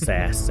Enough of the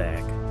sass,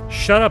 Zach.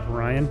 Shut up,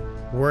 Ryan.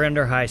 We're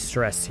under high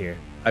stress here.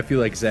 I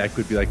feel like Zach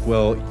would be like,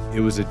 well, it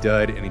was a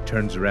dud, and he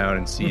turns around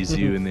and sees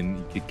you, and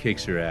then he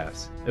kicks your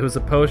ass. It was a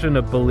potion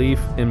of belief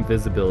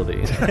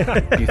invisibility.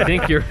 You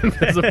think you're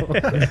invisible.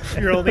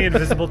 You're only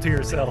invisible to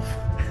yourself.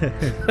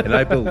 And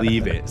I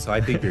believe it, so I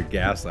think you're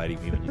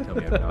gaslighting me when you tell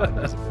me I'm not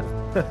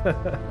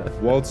invisible.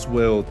 Waltz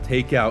will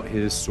take out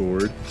his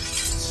sword,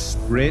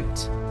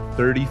 sprint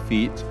 30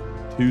 feet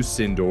to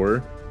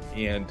Sindor,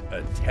 and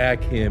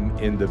attack him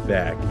in the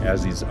back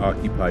as he's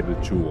occupied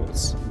with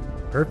Jules.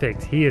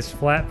 Perfect. He is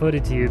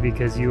flat-footed to you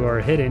because you are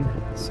hidden,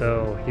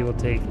 so he will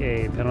take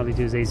a penalty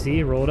to his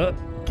AC. Roll it up.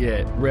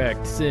 Get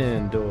wrecked,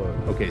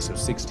 Sindor. Okay, so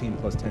 16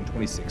 plus 10,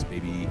 26,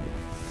 baby.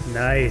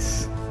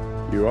 Nice.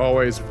 You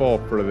always fall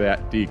for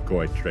that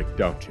decoy trick,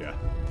 don't you?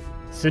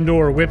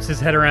 Sindor whips his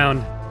head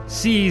around,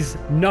 sees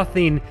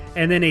nothing,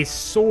 and then a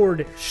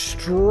sword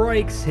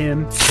strikes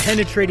him,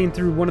 penetrating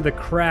through one of the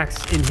cracks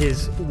in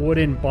his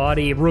wooden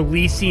body,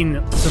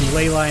 releasing some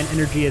ley line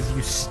energy as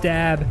you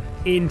stab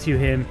into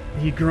him.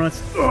 He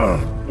grunts, "Ugh,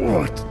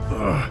 what?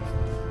 Ugh."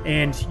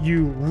 And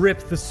you rip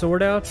the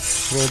sword out.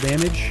 Roll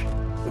damage.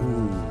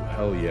 Ooh,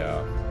 hell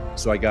yeah.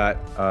 So I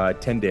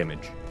got 10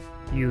 damage.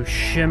 You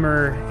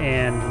shimmer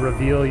and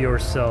reveal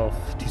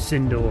yourself to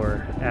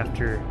Sindor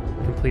after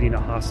completing a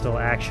hostile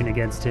action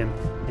against him.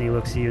 And he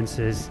looks at you and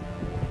says,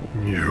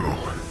 You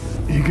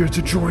eager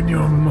to join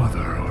your mother,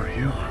 are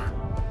you?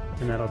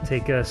 and that'll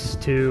take us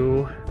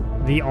to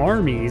the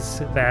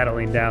armies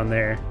battling down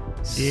there.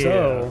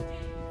 So,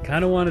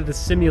 kind of wanted to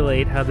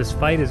simulate how this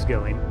fight is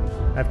going.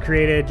 I've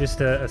created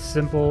just a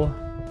simple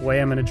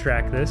way I'm going to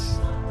track this.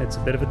 It's a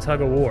bit of a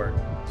tug of war.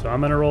 So I'm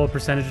going to roll a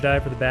percentage die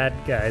for the bad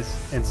guys,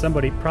 and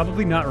somebody,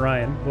 probably not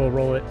Ryan, will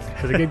roll it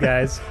for the good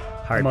guys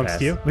Hard amongst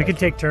pass. you. We could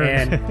take turns.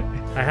 And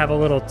I have a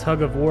little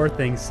tug of war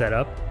thing set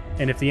up.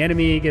 And if the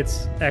enemy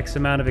gets X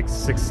amount of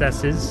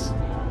successes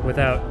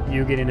without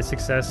you getting a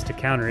success to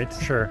counter it,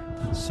 Sure.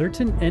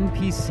 certain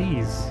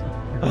NPCs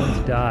are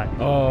everyone's died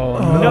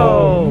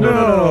Oh,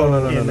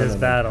 no. in this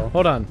battle.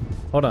 Hold on.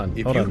 If Hold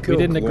you on. We kill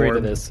didn't agree to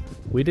Glorm- this.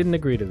 We didn't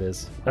agree to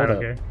this. I Hold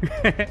don't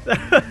up. care.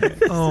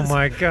 Oh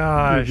my You're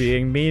gosh.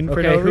 being mean for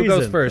Okay, no who reason.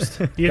 goes first?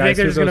 You Guys, think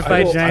they're who just gonna goes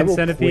fight first? giant will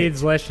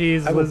centipedes,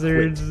 leshies, I will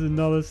lizards, and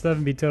all this stuff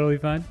and be totally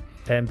fine?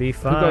 And be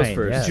fine.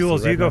 first? Yes,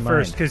 Jules, read you go my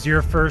first mind. because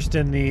you're first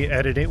in the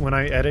editing. When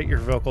I edit your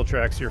vocal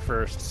tracks, you're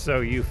first. So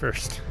you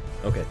first.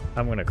 Okay.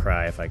 I'm gonna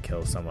cry if I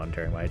kill someone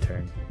during my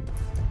turn.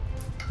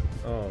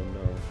 Oh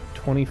no.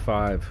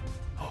 25.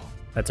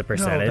 That's a No,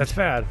 percentage. that's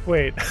bad.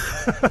 Wait.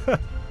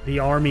 The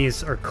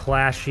armies are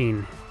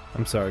clashing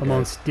I'm sorry, guys.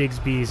 amongst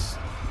Digsby's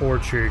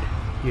orchard.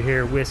 You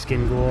hear Whisk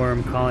and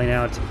Glorm calling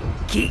out,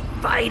 "Keep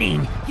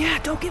fighting! Yeah,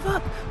 don't give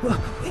up!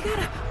 We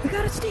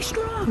gotta stay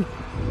strong!"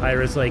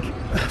 Ira's like,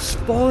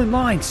 "Fall in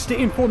line, stay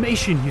in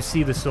formation!" You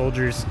see the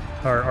soldiers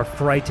are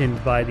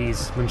frightened by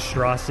these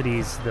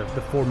monstrosities, the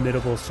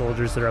formidable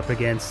soldiers they're up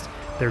against.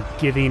 They're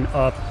giving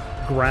up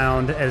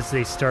ground as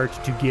they start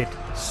to get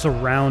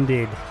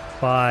surrounded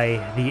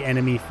by the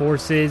enemy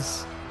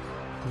forces.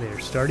 They're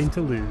starting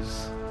to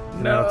lose.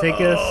 And that'll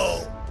take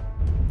us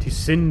to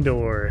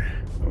Sindor.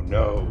 Oh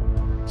no.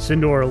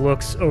 Sindor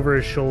looks over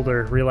his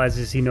shoulder,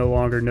 realizes he no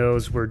longer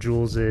knows where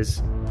Jules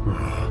is.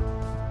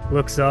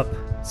 Looks up,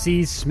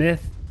 sees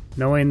Smith,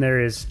 knowing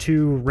there is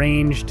 2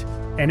 ranged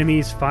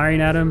enemies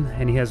firing at him,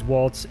 and he has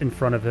Waltz in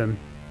front of him.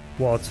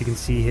 Waltz, you can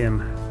see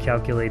him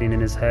calculating in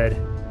his head,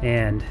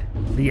 and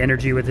the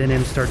energy within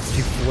him starts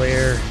to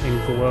flare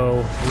and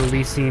glow,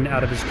 releasing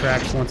out of his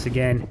cracks once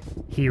again.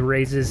 He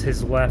raises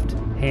his left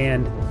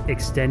hand,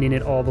 extending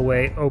it all the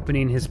way,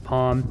 opening his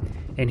palm,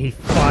 and he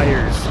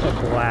fires a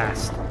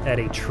blast at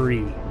a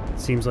tree.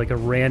 Seems like a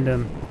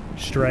random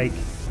strike,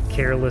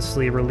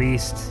 carelessly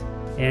released,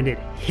 and it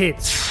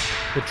hits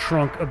the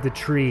trunk of the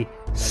tree,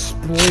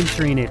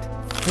 splintering it,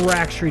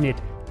 fracturing it,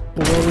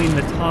 blowing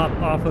the top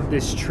off of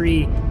this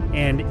tree,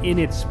 and in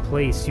its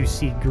place you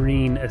see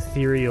green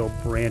ethereal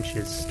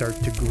branches start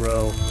to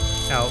grow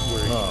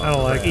outward. I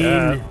don't like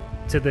that.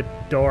 Into the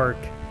dark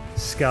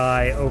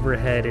sky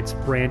overhead, its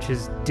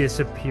branches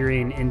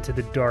disappearing into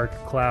the dark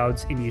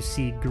clouds, and you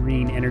see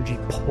green energy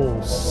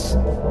pulse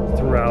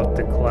throughout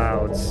the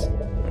clouds.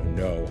 Oh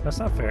no. That's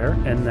not fair.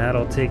 And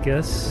that'll take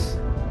us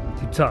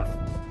to Tough.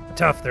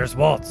 Tough, there's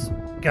Waltz.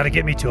 Gotta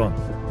get me to him.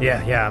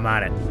 Yeah, I'm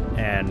on it.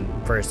 And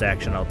first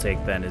action I'll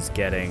take then is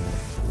getting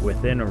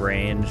within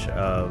range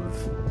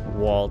of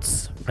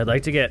Waltz. I'd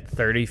like to get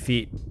 30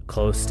 feet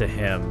close to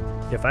him.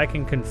 If I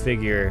can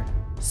configure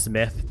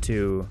Smith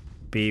to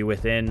be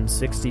within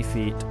 60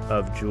 feet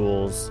of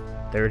Jules,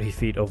 30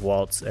 feet of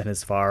Waltz, and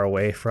as far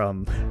away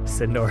from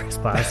Sindor as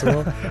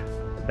possible,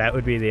 that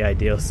would be the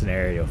ideal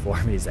scenario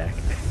for me, Zach.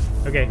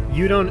 Okay,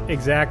 you don't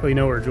exactly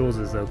know where Jules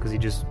is though, because he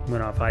just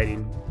went off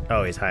hiding.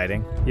 Oh, he's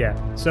hiding? Yeah,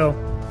 so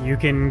you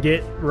can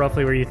get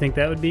roughly where you think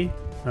that would be.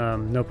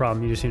 No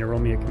problem. You just need to roll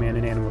me a command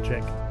and animal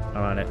check. I'm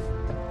on it.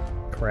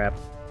 Crap.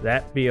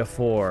 That be a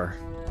 4.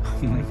 Oh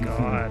my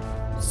god.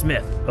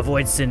 Smith,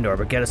 avoid Sindor,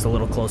 but get us a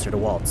little closer to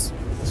Waltz.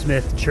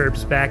 Smith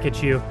chirps back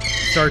at you,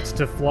 starts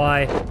to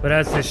fly, but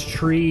as this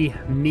tree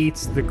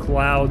meets the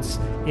clouds,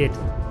 it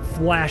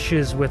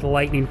flashes with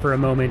lightning for a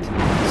moment,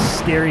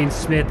 scaring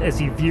Smith as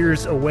he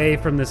veers away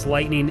from this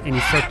lightning, and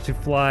he starts to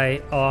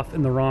fly off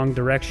in the wrong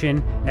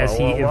direction as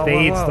he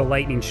evades the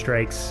lightning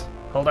strikes.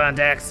 Hold on,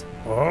 Dax.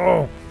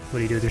 Oh. What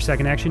do you do with your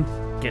second action?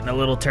 Getting a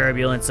little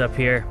turbulence up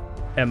here.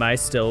 Am I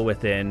still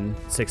within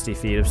 60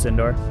 feet of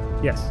Sindor?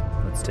 Yes.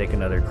 Let's take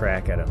another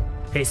crack at him.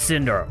 Hey,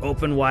 Sindor,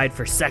 open wide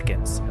for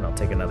seconds, and I'll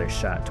take another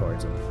shot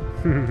towards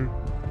him.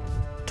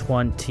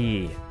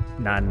 20.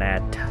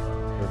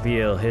 Non-nat.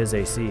 Reveal his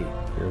AC.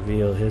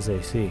 Reveal his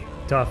AC.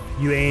 Tough.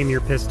 You aim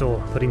your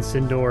pistol, putting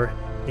Sindor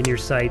in your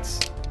sights,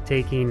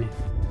 taking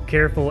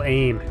careful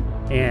aim,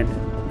 and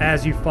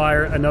as you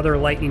fire, another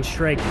lightning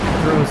strike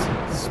throws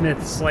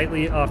Smith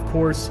slightly off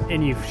course,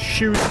 and you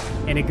shoot,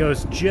 and it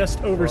goes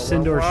just over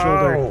Sindor's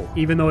shoulder,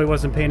 even though he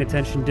wasn't paying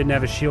attention, didn't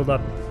have his shield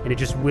up, and it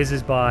just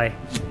whizzes by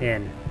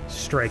and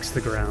strikes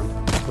the ground.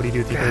 What do you do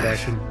with your third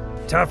action?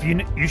 Tough,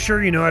 you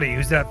sure you know how to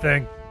use that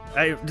thing?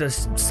 The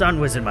sun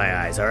was in my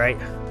eyes, all right?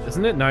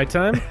 Isn't it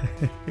nighttime?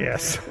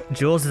 Yes.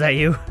 Jules, is that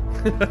you?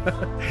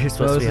 You're supposed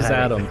So to this be is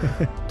hiding.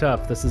 Adam.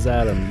 Tough, this is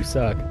Adam. You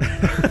suck.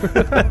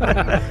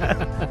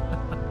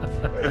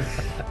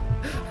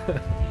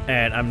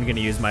 And I'm going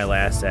to use my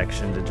last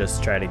action to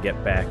just try to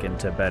get back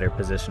into better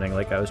positioning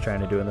like I was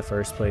trying to do in the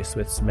first place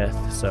with Smith.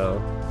 So,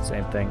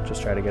 same thing.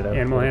 Just try to get a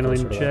Animal little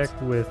handling closer to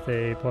check Lex. with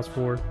a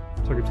 +4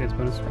 circumstance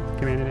bonus.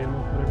 Command and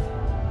animal, whatever.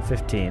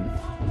 15.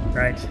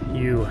 Right,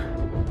 you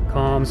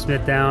calm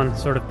Smith down,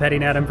 sort of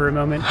petting at him for a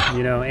moment.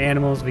 You know,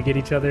 animals, we get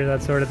each other,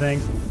 that sort of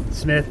thing.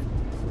 Smith,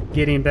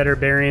 getting better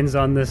bearings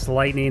on this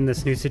lightning,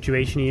 this new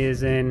situation he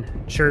is in,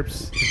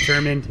 chirps,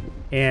 determined,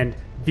 and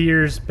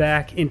veers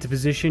back into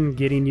position,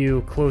 getting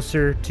you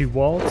closer to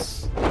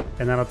Waltz,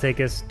 and that'll take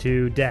us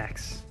to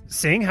Dax.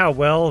 Seeing how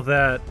well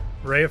that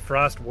Ray of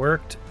Frost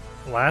worked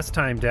last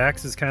time,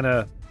 Dax is kind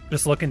of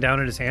just looking down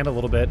at his hand a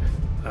little bit.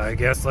 I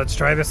guess let's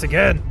try this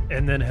again.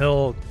 And then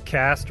he'll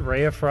cast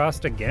Ray of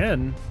Frost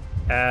again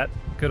at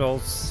good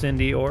old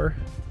Cindy Orr.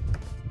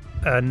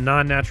 A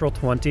non-natural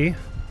 20.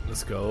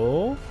 Let's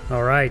go.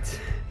 All right.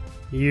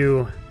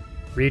 You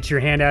reach your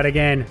hand out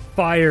again.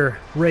 Fire,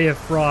 ray of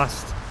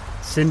frost.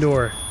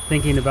 Sindor,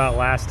 thinking about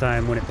last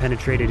time when it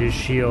penetrated his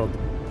shield,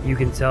 you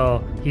can tell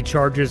he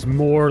charges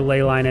more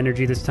ley line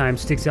energy this time,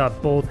 sticks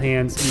out both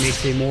hands and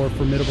makes a more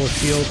formidable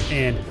shield,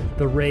 and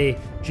the ray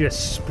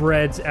just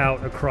spreads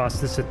out across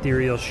this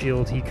ethereal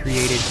shield he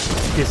created,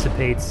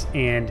 dissipates,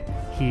 and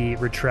he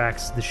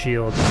retracts the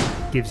shield,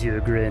 gives you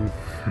a grin.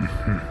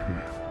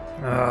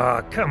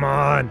 Oh, come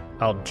on.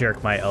 I'll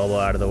jerk my elbow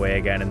out of the way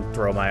again and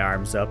throw my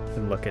arms up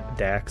and look at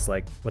Dax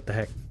like, what the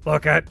heck?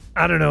 Look, I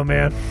don't know,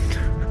 man.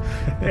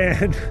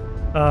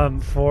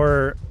 And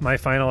for my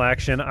final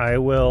action, I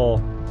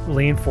will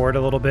lean forward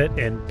a little bit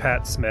and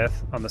pat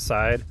Smith on the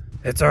side.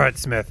 It's all right,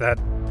 Smith. That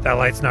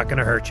light's not going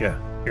to hurt you.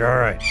 You're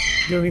all right.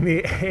 Doing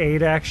the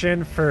aid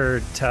action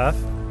for Tough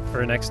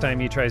for next time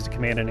he tries to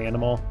command an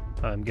animal.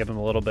 Give him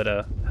a little bit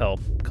of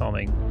help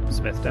calming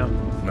Smith down.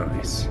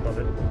 Nice. Love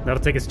it.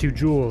 That'll take us to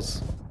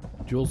Jules.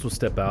 Jules will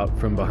step out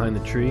from behind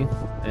the tree,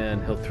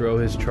 and he'll throw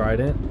his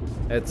trident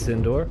at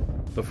Sindor.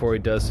 Before he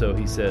does so,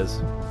 he says,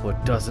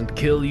 "What doesn't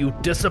kill you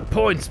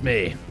disappoints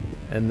me,"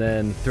 and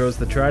then throws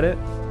the trident.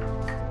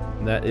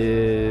 And that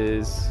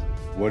is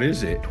What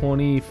is it?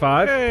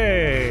 25.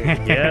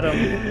 Hey! Get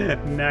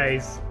him.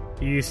 Nice.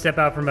 You step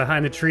out from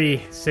behind the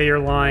tree, say your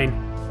line,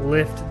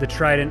 lift the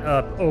trident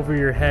up over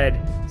your head.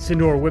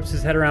 Sindor whips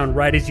his head around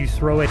right as you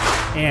throw it,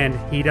 and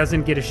he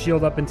doesn't get a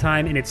shield up in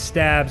time, and it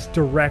stabs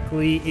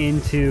directly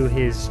into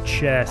his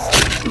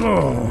chest.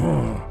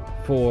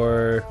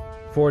 For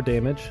 4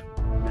 damage.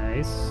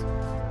 Nice.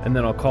 And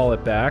then I'll call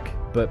it back,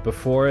 but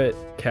before it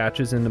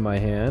catches into my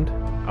hand,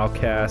 I'll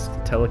cast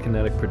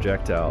Telekinetic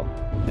Projectile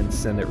and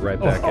send it right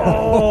back at him.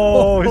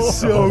 Oh,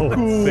 so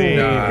cool.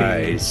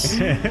 Nice.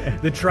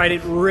 The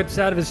trident rips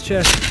out of his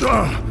chest.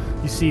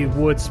 You see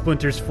wood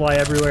splinters fly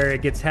everywhere.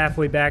 It gets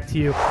halfway back to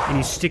you, and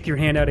you stick your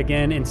hand out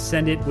again and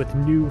send it with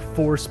new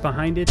force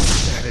behind it.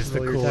 That is the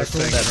Roll your coolest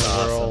attack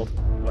thing roll. in the That's world.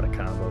 awesome. What a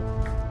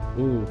combo.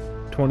 Ooh,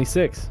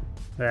 26.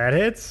 That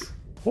hits.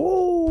 Ooh,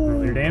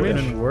 Roll your damage.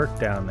 putting work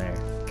down there.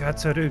 God,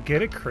 so to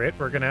get a crit,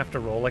 we're going to have to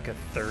roll like a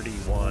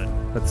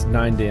 31. That's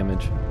 9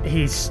 damage.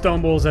 He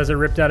stumbles as it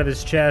ripped out of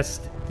his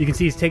chest. You can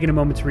see he's taking a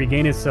moment to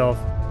regain himself,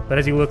 but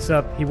as he looks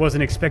up, he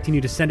wasn't expecting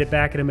you to send it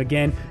back at him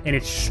again, and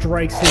it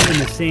strikes him in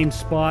the same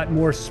spot.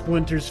 More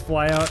splinters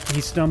fly out. He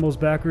stumbles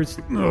backwards.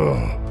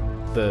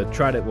 The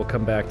trident will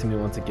come back to me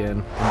once again,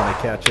 and when I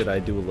catch it, I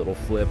do a little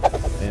flip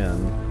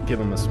and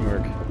give him a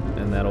smirk,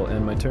 and that'll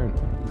end my turn.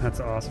 That's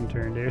an awesome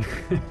turn, dude.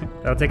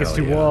 That'll take us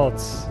Hell to yeah.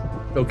 Waltz.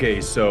 Okay,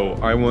 so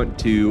I want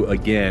to,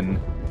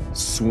 again,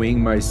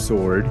 swing my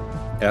sword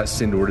at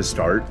Sindor to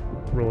start.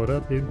 Roll it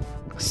up, dude.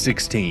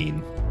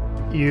 16.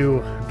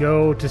 You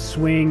go to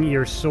swing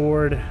your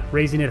sword,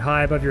 raising it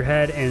high above your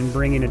head and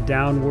bringing a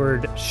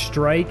downward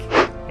strike.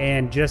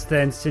 And just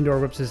then,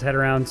 Sindor whips his head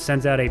around,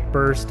 sends out a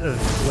burst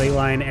of ley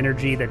line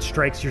energy that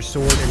strikes your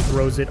sword and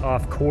throws it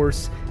off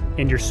course,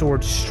 and your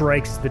sword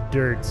strikes the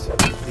dirt. What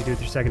do you do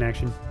with your second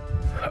action?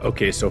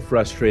 Okay, so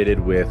frustrated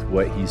with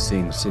what he's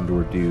seeing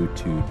Sindor do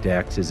to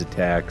Dax's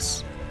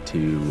attacks,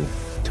 to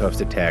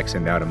Tuft's attacks,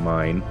 and now to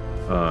mine.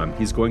 I'm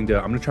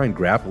gonna try and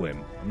grapple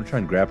him.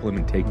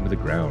 And take him to the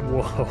ground.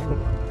 Whoa.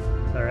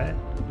 All right.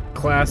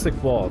 Classic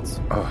Waltz.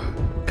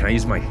 Can I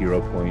use my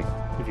hero point?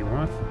 If you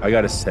want. I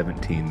got a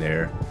 17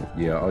 there.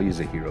 Yeah, I'll use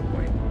a hero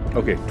point.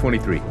 Okay,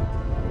 23.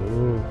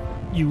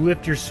 You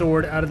lift your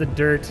sword out of the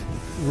dirt,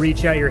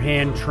 reach out your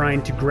hand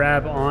trying to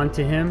grab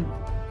onto him,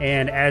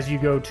 and as you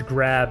go to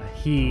grab,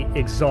 he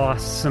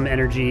exhausts some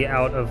energy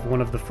out of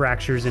one of the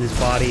fractures in his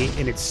body,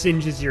 and it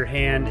singes your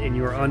hand, and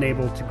you are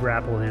unable to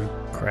grapple him.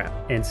 Crap.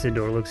 And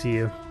Sindor looks at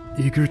you.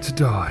 Eager to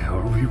die,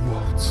 are we,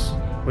 Waltz?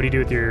 What do you do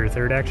with your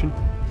third action?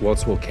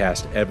 Waltz will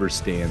cast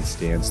Everstand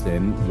Stance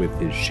then with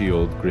his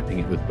shield, gripping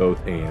it with both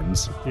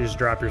hands. You just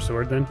drop your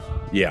sword then?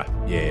 Yeah.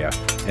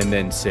 And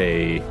then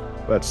say,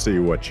 let's see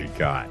what you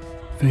got.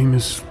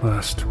 Famous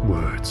last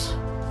words.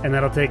 And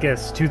that'll take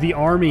us to the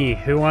army.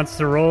 Who wants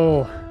to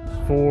roll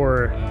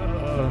for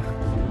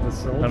the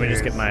soldiers? Let me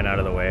just get mine out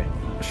of the way.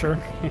 Sure.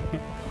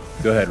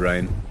 Go ahead,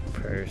 Ryan.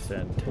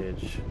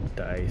 Percentage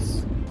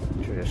dice.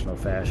 Traditional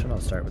fashion.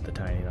 I'll start with the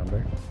tiny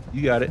number.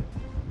 You got it.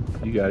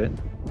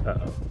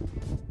 Uh-oh.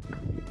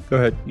 Go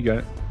ahead. You got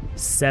it.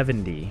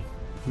 70.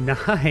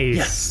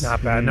 Nice.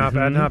 Not bad, not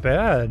bad, not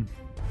bad.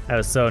 I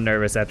was so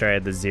nervous after I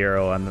had the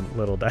 0 on the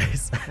little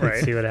dice.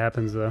 Let's see what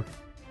happens, though.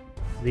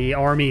 The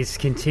armies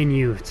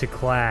continue to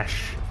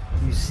clash.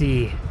 You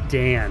see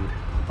Dan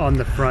on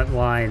the front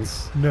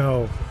lines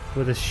No.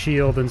 with a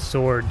shield and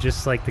sword,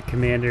 just like the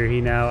commander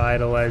he now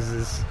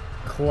idolizes,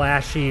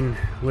 clashing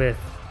with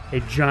a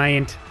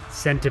giant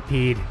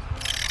centipede.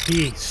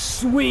 He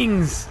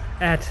swings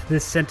at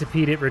this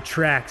centipede. It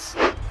retracts.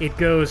 It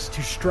goes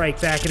to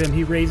strike back at him.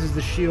 He raises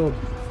the shield.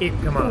 It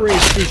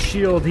breaks his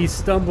shield. He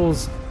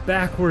stumbles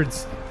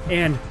backwards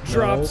and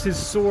drops his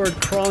sword,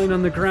 crawling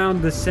on the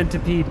ground. The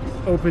centipede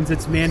opens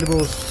its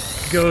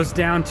mandibles, goes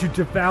down to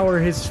devour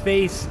his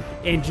face,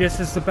 and just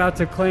as it's about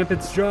to clamp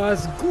its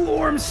jaws,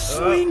 Glorm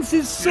swings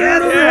his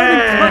sword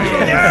around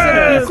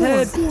and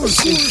clutches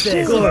his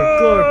head.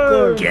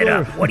 Glorm, Get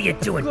up. What are you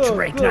doing,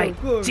 Drake Knight?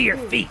 To your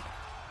feet.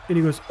 And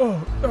he goes,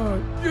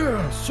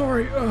 yeah,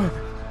 sorry,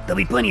 There'll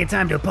be plenty of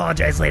time to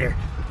apologize later.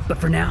 But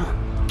for now,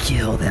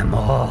 kill them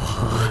all.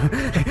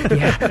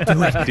 Yeah,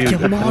 do it. Dude, Kill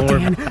them all,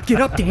 Glorm- Dan.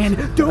 Get up,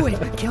 Dan. Do it.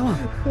 Kill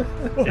them.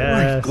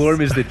 Yes.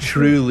 Glorm is the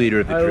true leader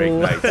of the Drake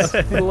Knights.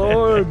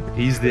 Glorm.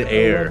 He's the I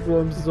heir. love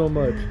Glorm so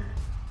much.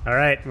 All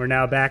right, we're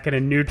now back in a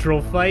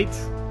neutral fight.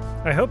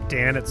 I hope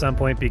Dan at some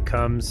point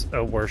becomes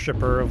a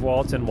worshiper of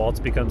Waltz and Waltz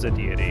becomes a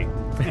deity.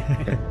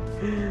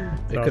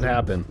 It could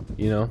happen,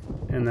 you know?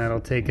 And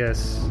that'll take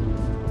us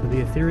to the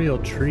ethereal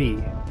tree,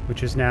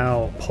 which is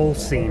now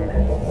pulsing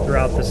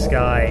throughout the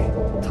sky.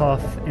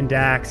 Tough and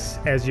Dax,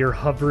 as you're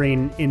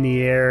hovering in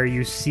the air,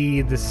 you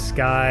see the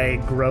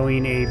sky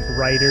growing a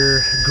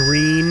brighter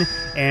green,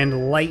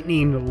 and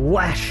lightning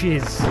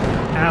lashes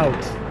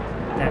out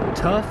at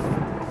Tough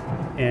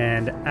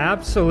and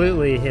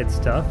absolutely hits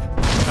Tough.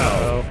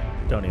 Oh,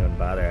 don't even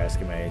bother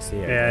asking my AC. I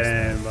Yeah, guess.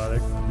 I didn't bother.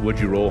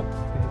 What'd you roll?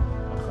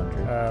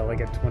 100. Like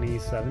a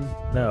 27.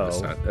 No.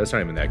 That's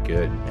not even that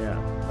good. Yeah.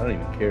 I don't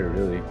even care,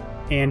 really.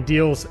 And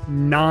deals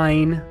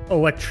 9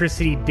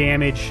 electricity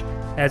damage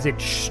as it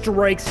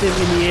strikes him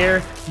in the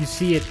air. You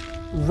see it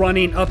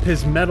running up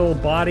his metal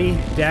body.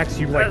 Dax,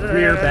 you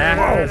rear back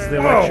as the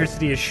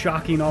electricity is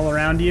shocking all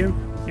around you.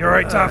 You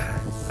alright, Tough?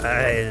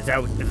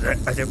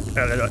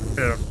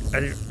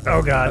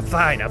 Oh, God.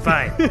 I'm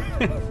fine.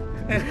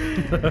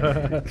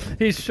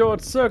 He's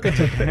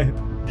short-circuited.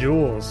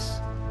 Jules,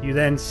 you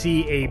then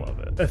see a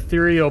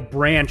ethereal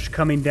branch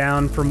coming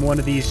down from one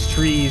of these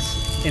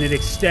trees, and it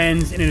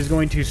extends and it is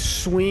going to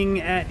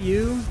swing at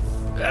you.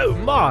 Oh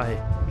my!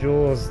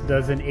 Jules,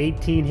 does an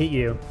 18 hit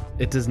you?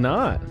 It does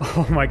not.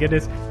 Oh my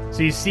goodness.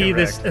 So you see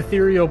this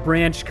ethereal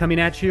branch coming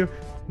at you.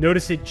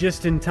 Notice it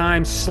just in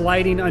time,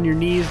 sliding on your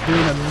knees,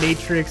 doing a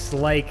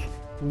Matrix-like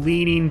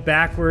leaning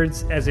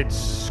backwards as it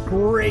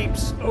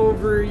scrapes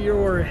over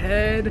your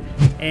head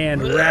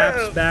and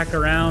wraps back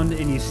around,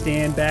 and you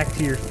stand back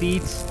to your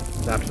feet.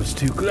 That was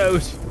too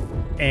close.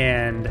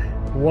 And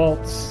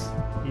Waltz,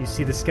 you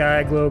see the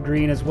sky glow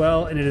green as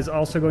well, and it is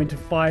also going to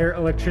fire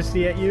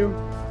electricity at you.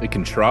 It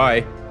can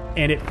try.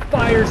 And it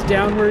fires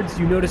downwards.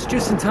 You notice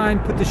just in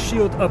time, put the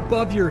shield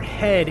above your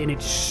head, and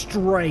it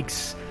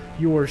strikes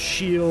your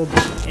shield,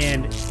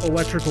 and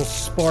electrical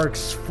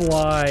sparks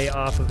fly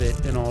off of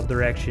it in all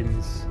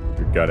directions.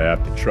 You're gonna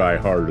have to try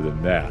harder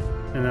than that.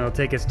 And that'll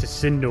take us to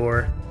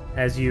Sindor.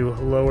 As you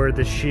lower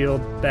the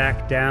shield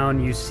back down,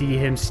 you see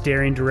him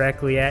staring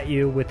directly at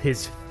you with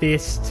his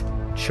fist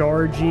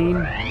charging.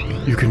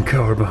 You can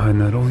cower behind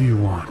that all you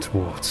want,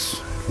 Waltz.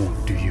 It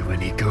won't do you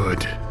any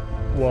good.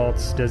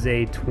 Waltz, does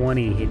a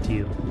 20 hit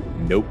you?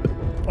 Nope.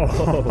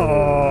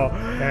 Oh,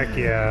 Heck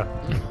yeah.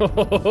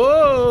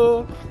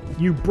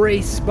 you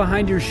brace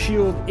behind your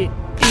shield. It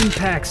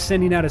impacts,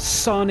 sending out a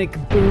sonic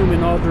boom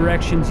in all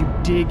directions. You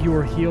dig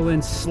your heel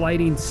in,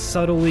 sliding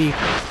subtly,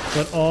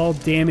 but all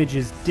damage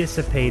is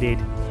dissipated.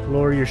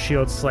 Lower your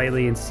shield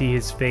slightly and see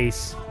his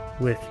face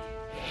with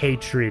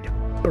hatred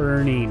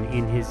burning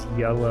in his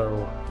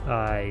yellow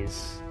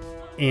eyes.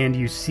 And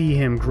you see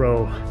him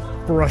grow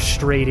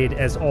frustrated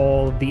as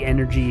all the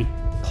energy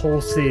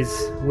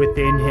pulses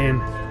within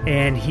him,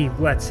 and he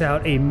lets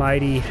out a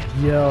mighty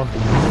yell.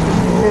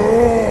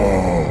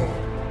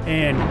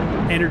 And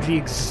energy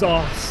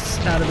exhausts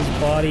out of his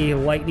body.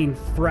 Lightning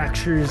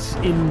fractures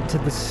into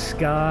the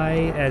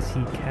sky as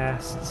he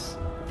casts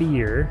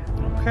Fear.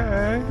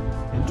 Okay.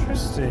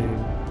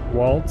 Interesting.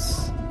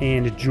 Waltz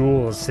and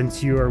Jules,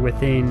 since you are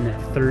within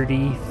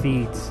 30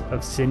 feet of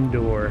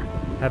Sindor,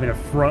 having a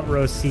front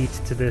row seat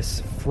to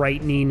this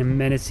frightening,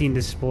 menacing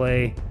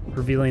display,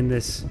 revealing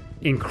this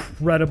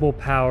incredible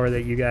power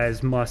that you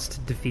guys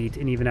must defeat.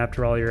 And even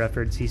after all your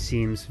efforts, he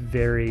seems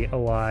very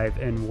alive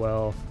and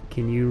well.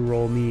 Can you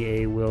roll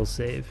me a will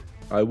save?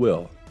 I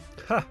will.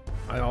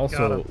 I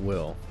also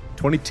will.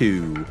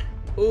 22.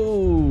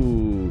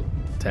 Ooh.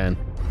 10.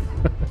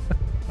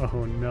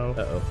 Oh no.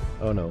 Uh-oh.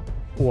 Oh no.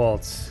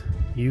 Waltz,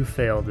 you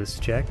fail this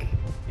check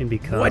and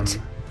become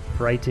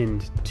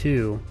frightened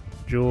 2.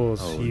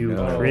 Jules, Oh, you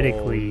no.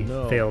 critically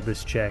Oh, no. fail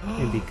this check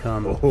and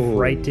become Oh.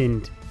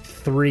 frightened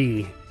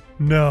 3.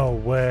 No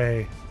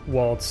way.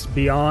 Waltz,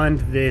 beyond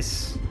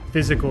this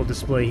physical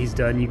display he's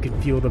done, you can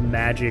feel the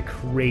magic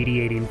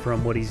radiating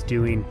from what he's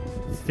doing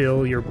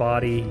fill your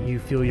body. You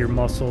feel your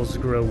muscles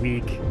grow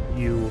weak.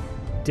 You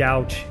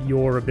doubt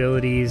your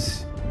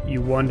abilities.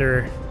 You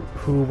wonder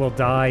who will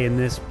die in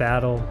this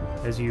battle,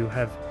 as you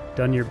have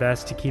done your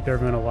best to keep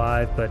everyone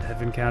alive but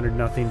have encountered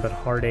nothing but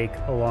heartache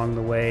along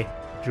the way.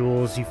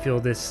 Jules, you feel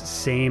this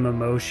same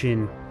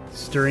emotion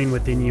stirring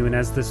within you, and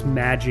as this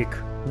magic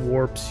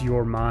warps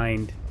your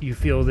mind, you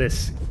feel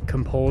this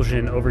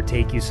compulsion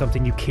overtake you,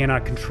 something you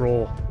cannot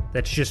control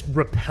that's just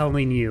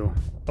repelling you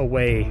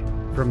away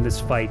from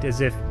this fight,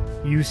 as if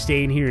you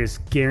staying here is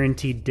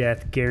guaranteed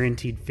death,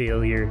 guaranteed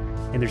failure,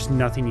 and there's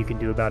nothing you can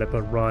do about it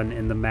but run,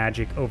 and the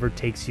magic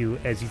overtakes you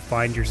as you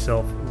find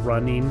yourself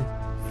running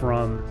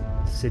from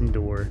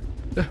Sindor.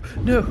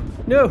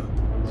 No.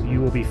 So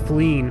you will be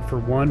fleeing for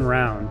 1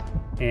 round,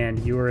 and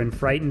you are in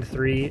Frightened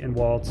 3, and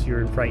Waltz,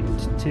 you're in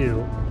Frightened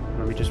 2.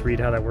 Let me just read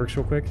how that works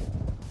real quick.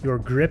 You're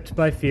gripped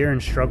by fear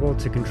and struggle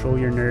to control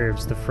your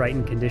nerves. The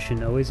frightened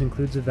condition always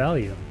includes a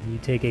value. You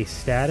take a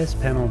status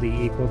penalty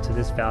equal to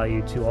this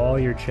value to all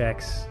your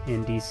checks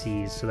in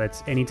DCs. So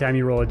that's anytime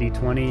you roll a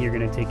d20, you're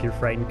going to take your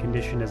frightened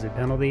condition as a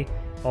penalty.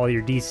 All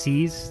your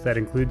DCs, that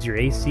includes your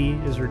AC,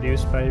 is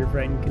reduced by your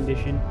frightened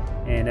condition.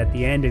 And at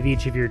the end of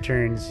each of your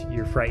turns,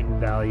 your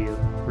frightened value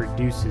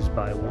reduces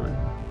by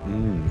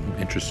 1.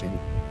 Interesting.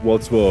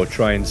 Waltz will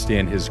try and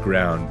stand his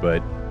ground, but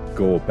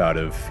gulp out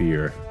of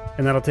fear.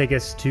 And that'll take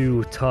us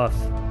to Tough.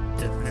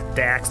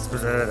 Dax,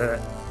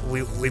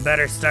 we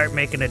better start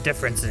making a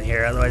difference in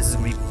here, otherwise it's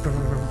going to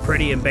be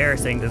pretty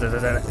embarrassing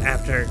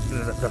after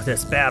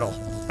this battle.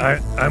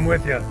 I'm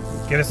with you.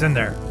 Get us in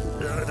there.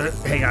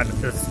 Hang on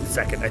a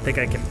second. I think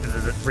I can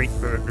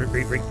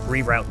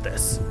reroute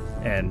this.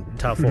 And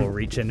Tough will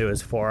reach into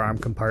his forearm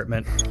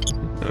compartment,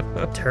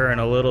 turn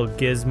a little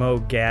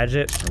gizmo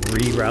gadget,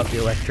 reroute the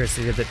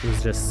electricity that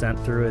was just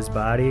sent through his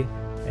body,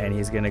 and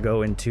he's going to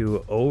go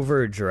into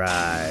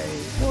overdrive.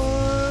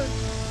 What?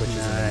 Which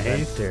is an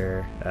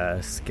inventor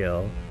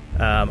skill.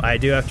 I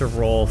do have to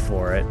roll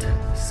for it,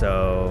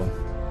 so...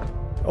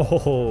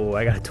 Oh,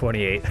 I got a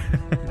 28. Nice.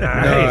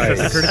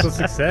 That's a critical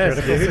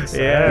success.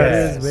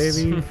 Yeah, it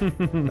is, baby.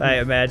 I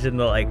imagine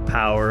the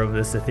power of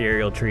this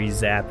ethereal tree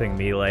zapping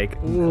me,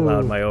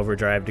 allowed my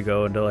overdrive to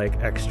go into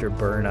extra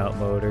burnout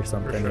mode or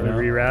something. You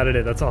rerouted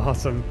it. That's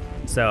awesome.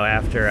 So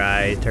after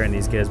I turn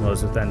these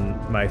gizmos within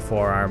my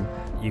forearm,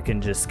 you can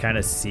just kind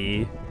of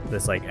see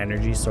this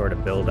energy sort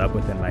of build up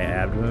within my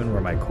abdomen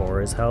where my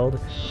core is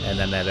held, and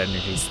then that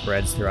energy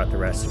spreads throughout the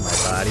rest of my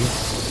body.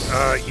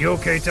 You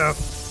okay,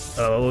 Tough?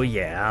 Oh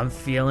yeah, I'm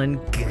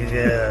feeling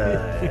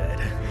good.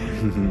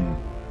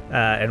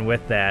 And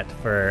with that,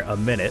 for a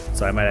minute,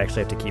 so I might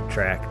actually have to keep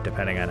track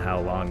depending on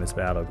how long this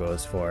battle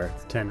goes for.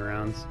 It's 10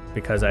 rounds.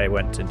 Because I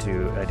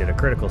did a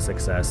critical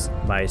success,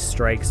 my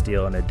strikes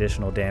deal an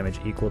additional damage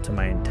equal to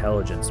my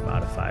intelligence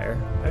modifier.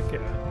 Heck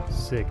yeah.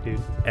 Sick, dude.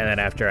 And then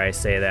after I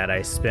say that,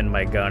 I spin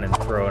my gun and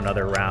throw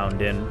another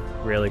round in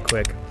really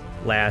quick.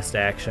 Last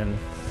action,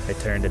 I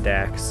turn to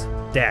Dax.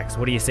 Dax,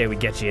 what do you say we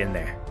get you in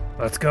there?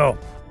 Let's go.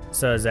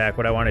 So, Zach,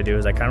 what I want to do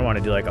is I kind of want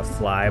to do a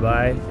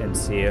flyby and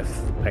see if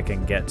I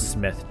can get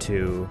Smith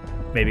to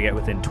maybe get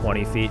within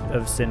 20 feet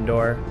of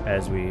Sindor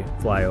as we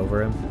fly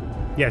over him.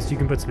 Yes, you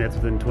can put Smith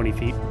within 20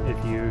 feet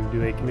if you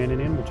do a command and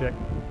animal check.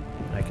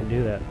 I can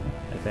do that,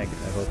 I think.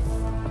 I hope.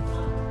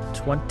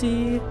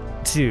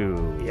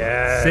 22.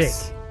 Yes.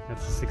 Sick.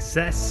 That's a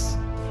success.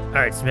 All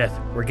right, Smith,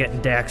 we're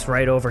getting Dax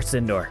right over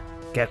Sindor.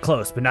 Get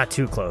close, but not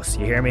too close.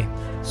 You hear me?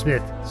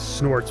 Smith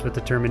snorts with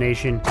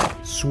determination,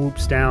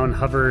 swoops down,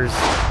 hovers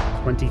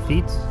 20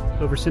 feet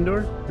over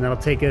Sindor, and that'll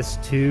take us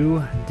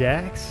to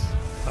Dax.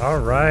 All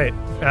right.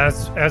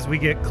 As we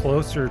get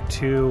closer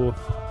to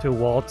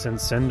Waltz and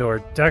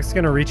Sindor, Dax is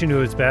going to reach into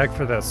his bag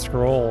for that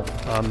scroll,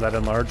 that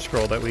enlarged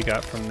scroll that we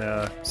got from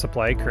the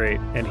supply crate,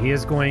 and he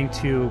is going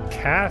to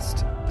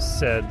cast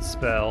said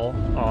spell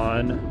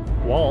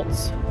on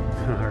Waltz.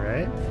 All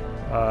right.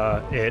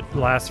 It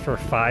lasts for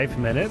 5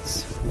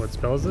 minutes. What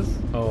spell is this?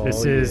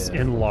 This is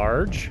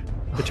Enlarge.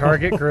 The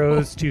target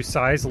grows to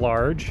size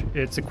large.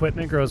 Its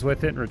equipment grows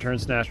with it and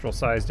returns natural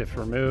size if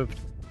removed.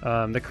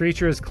 The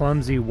creature is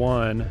clumsy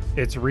 1.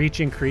 Its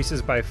reach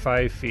increases by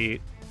 5 feet,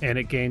 and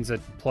it gains a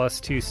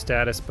 +2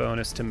 status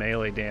bonus to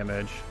melee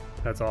damage.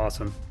 That's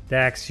awesome.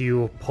 Dax,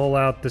 you pull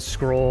out the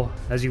scroll.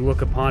 As you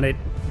look upon it,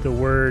 the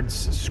words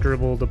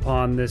scribbled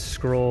upon this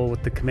scroll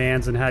with the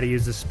commands on how to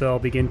use the spell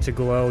begin to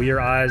glow. Your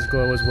eyes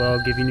glow as well,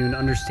 giving you an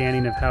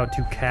understanding of how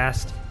to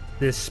cast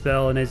this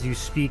spell. And as you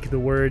speak the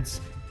words,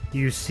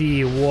 you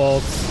see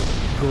Waltz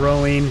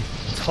growing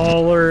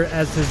taller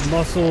as his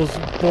muscles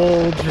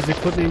bulge, his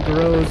equipment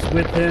grows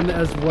with him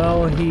as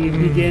well. He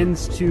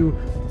begins to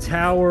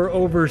tower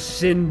over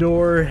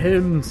Sindor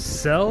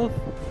himself.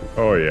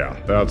 Oh yeah,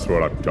 that's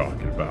what I'm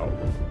talking about.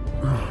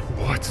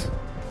 What?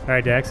 All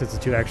right, Dax, it's a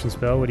 2-action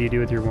spell. What do you do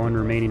with your 1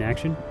 remaining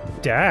action?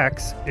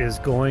 Dax is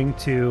going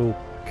to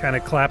kind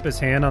of clap his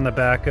hand on the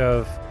back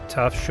of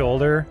Tough's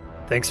shoulder.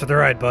 Thanks for the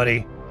ride,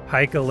 buddy.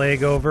 Hike a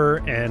leg over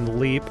and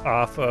leap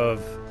off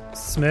of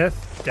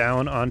Smith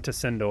down onto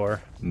Sindor.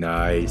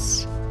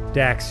 Nice.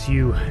 Dax,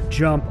 you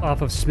jump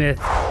off of Smith,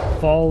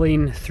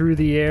 falling through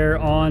the air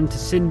onto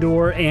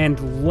Sindor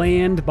and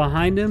land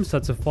behind him. So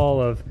that's a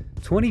fall of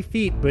 20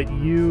 feet, but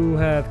you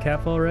have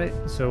catfall, right?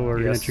 So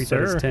we're going to treat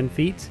that as 10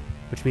 feet,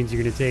 which means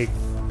you're going to take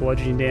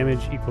bludgeoning damage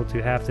equal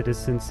to half the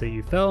distance that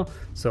you fell.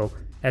 So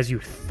as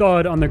you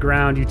thud on the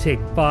ground, you take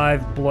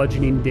 5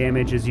 bludgeoning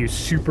damage as you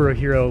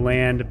superhero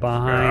land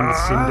behind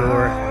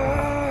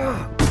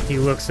Sindor. He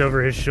looks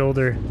over his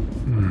shoulder.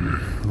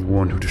 The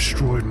one who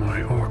destroyed my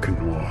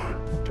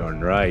Arcanor.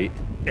 Darn right.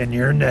 And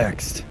you're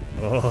next.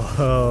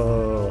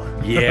 Oh.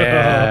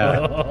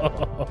 Yeah.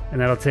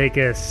 And that'll take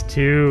us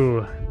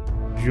to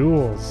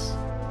Jules.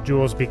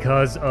 Jules,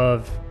 because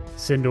of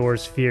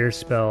Sindor's fear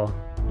spell,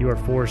 you are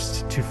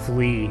forced to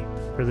flee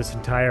for for this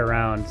entire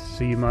round,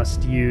 so you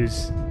must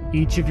use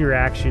each of your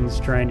actions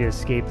trying to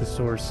escape the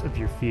source of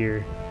your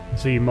fear.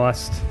 So you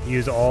must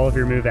use all of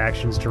your move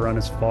actions to run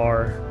as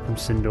far from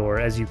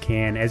Sindor as you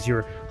can, as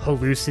you're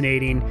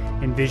hallucinating,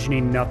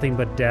 envisioning nothing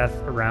but death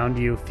around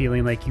you,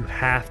 feeling like you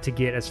have to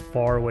get as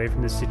far away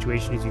from this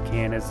situation as you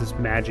can as this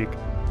magic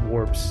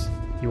warps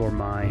your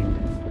mind.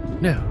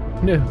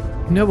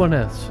 No one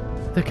else.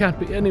 There can't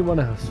be anyone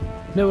else.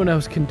 No one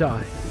else can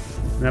die.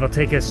 And that'll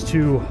take us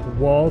to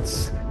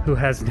Waltz, who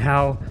has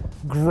now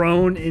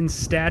grown in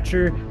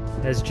stature,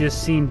 has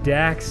just seen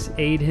Dax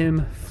aid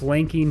him,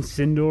 flanking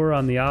Sindor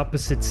on the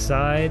opposite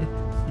side.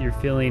 You're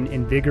feeling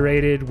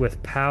invigorated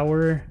with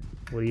power.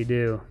 What do you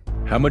do?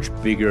 How much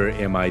bigger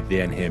am I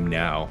than him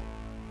now?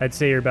 I'd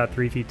say you're about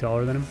 3 feet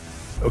taller than him.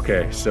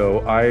 Okay,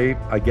 so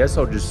I guess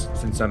I'll just,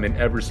 since I'm in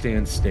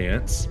Everstand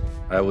stance,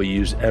 I will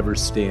use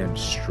Everstand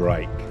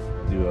Strike.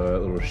 Do a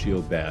little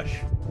shield bash.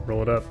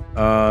 Roll it up.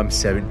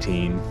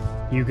 17.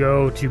 You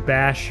go to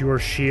bash your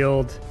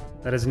shield.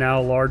 That is now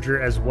larger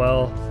as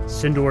well.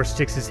 Sindor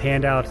sticks his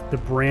hand out, the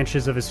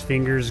branches of his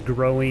fingers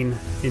growing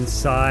in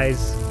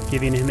size,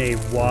 giving him a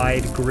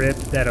wide grip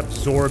that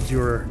absorbs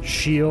your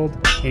shield,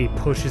 and he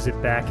pushes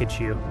it back at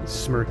you,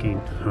 smirking.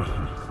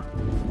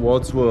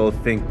 Waltz will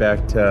think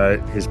back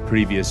to his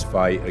previous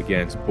fight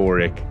against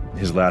Boric,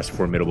 his last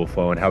formidable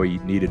foe, and how he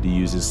needed to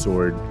use his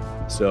sword.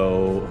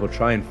 So he'll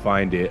try and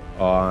find it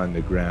on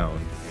the ground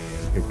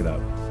and pick it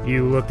up.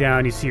 You look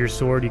down, you see your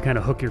sword, you kind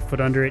of hook your foot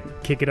under it,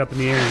 kick it up in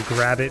the air, and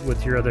grab it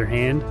with your other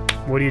hand.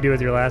 What do you do with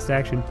your last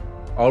action?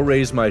 I'll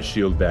raise my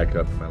shield back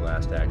up for my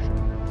last action.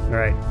 All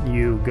right,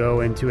 you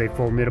go into a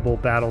formidable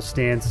battle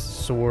stance,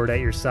 sword at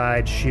your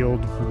side,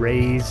 shield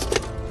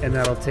raised, and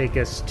that'll take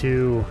us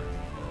to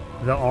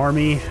the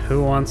army.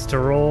 Who wants to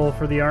roll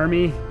for the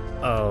army?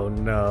 Oh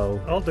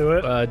no. I'll do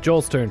it.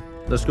 Joel's turn.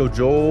 Let's go,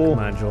 Joel.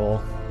 Come on,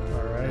 Joel.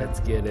 All right. Let's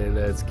get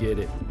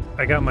it.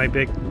 I got my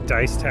big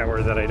dice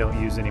tower that I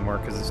don't use anymore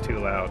because it's too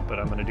loud, but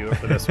I'm going to do it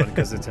for this one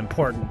because it's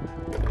important.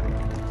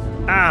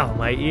 Ow,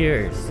 my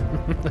ears.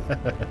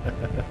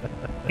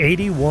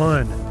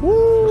 81.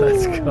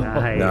 Let's go.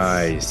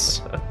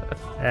 Nice.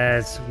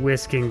 As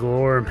Whisk and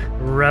Glorm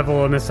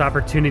revel in this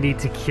opportunity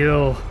to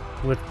kill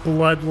with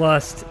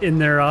bloodlust in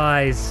their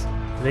eyes,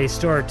 they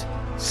start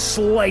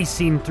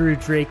slicing through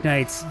Drake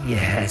Knights.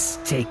 Yes,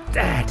 take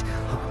that.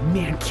 Oh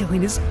man,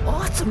 killing is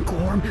awesome,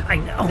 Glorm. I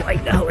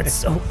know, it's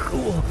so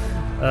cool.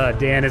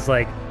 Dan is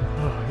like,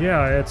 oh,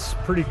 yeah, it's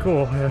pretty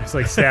cool. It's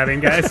like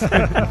stabbing guys.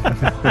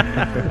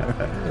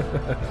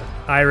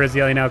 Ira's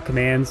yelling out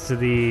commands to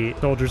the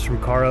soldiers from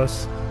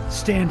Karos.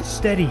 Stand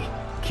steady.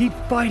 Keep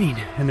fighting.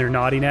 And they're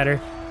nodding at her.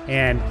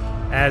 And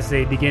as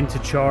they begin to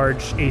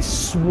charge, a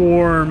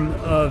swarm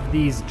of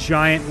these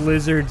giant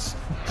lizards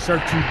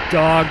start to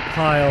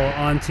dogpile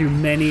onto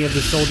many of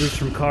the soldiers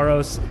from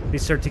Karos. They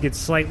start to get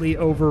slightly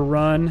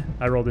overrun.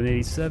 I rolled an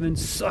 87.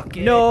 Suck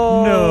it.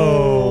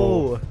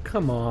 No!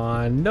 Come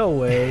on, no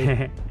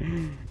way.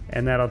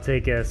 And that'll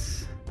take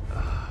us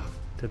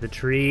to the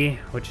tree,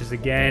 which is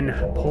again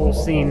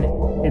pulsing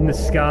in the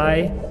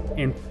sky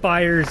and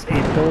fires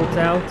a bolt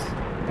out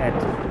at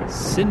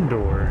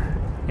Sindor.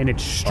 And it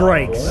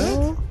strikes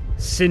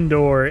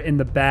Sindor in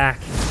the back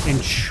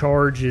and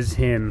charges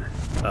him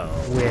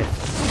with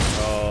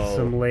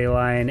some ley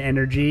line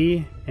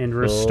energy and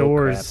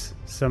restores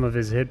some of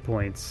his hit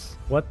points.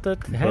 What the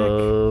heck?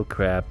 Oh,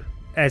 crap.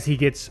 As he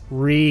gets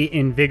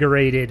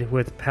reinvigorated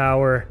with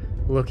power,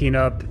 looking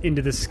up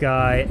into the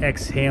sky,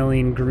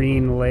 exhaling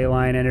green ley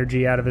line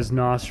energy out of his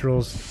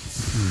nostrils.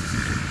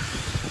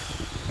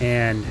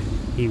 And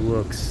he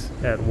looks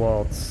at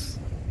Waltz,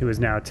 who is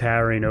now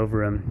towering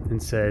over him,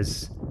 and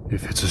says,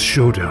 If it's a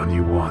showdown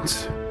you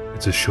want,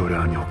 it's a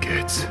showdown you'll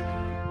get.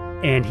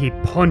 And he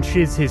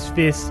punches his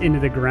fist into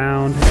the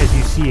ground as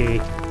you see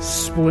a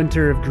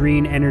splinter of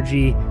green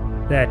energy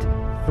that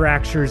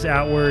fractures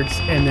outwards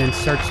and then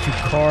starts to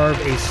carve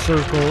a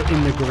circle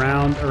in the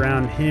ground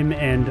around him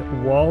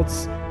and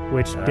Waltz,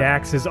 which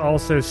Dax is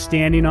also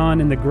standing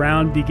on, and the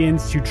ground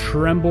begins to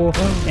tremble,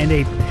 and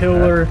a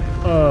pillar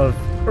of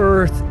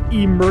earth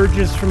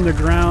emerges from the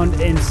ground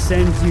and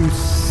sends you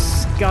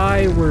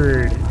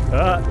skyward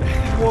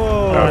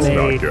on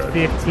a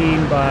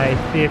 15 by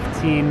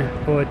 15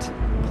 foot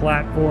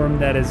platform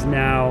that is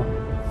now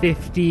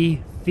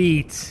 50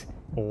 feet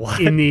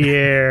in the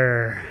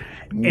air.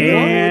 And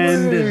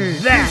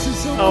that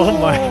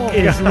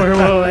is where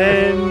we'll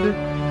end.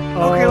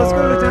 Okay, let's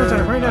go to the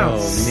downtime right now.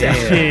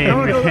 Session. I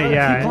wanna go back.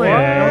 Yeah, Keep playing. I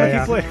wanna yeah.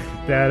 keep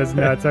playing. That is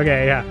nuts.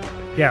 Okay, yeah.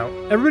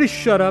 Everybody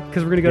shut up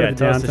because we're going to go to the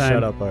tell us downtime. to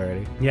shut up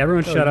already. Yeah,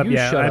 everyone shut up. you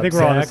Yeah, shut I think up,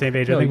 we're all on the Zach. same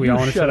page. No, I think we you all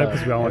want to shut up up.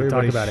 because we all want to talk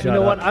Everybody about it. You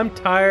know what? I'm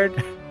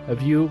tired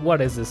of you.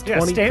 What is this? Yeah,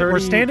 20, 30 we're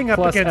standing up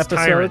plus against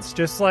episodes tyrants,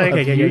 just like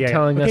of you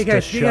telling us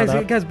guys, to shut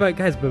up. Guys,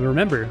 but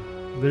remember,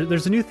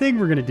 there's a new thing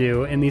we're going to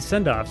do in these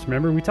send-offs.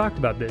 Remember, we talked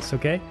about this,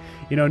 okay?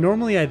 You know,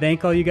 normally I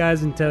thank all you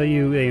guys and tell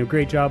you,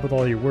 great job with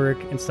all your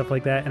work and stuff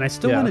like that, and I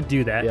still want to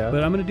do that,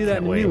 but I'm going to do that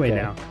in a new way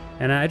now.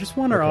 And I just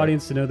want our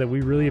audience to know that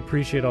we really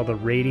appreciate all the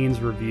ratings,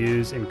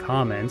 reviews, and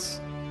comments.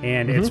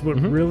 And it's what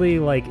really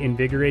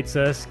invigorates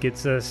us,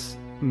 gets us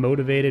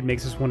motivated,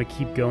 makes us want to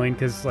keep going,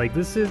 because like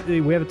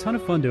we have a ton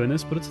of fun doing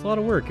this, but it's a lot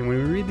of work. And when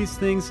we read these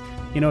things,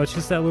 it's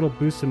just that little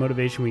boost of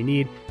motivation we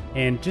need.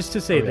 And just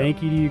to say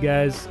thank you to you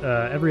guys,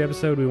 every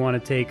episode we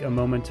want to take a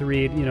moment to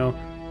read,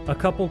 a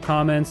couple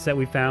comments that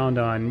we found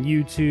on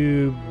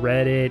YouTube,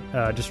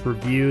 Reddit, just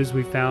reviews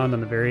we found on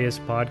the various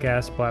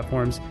podcast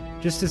platforms,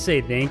 just to say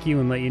thank you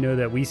and let you know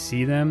that we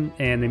see them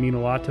and they mean a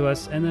lot to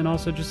us. And then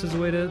also just as a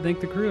way to thank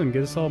the crew and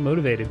get us all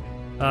motivated.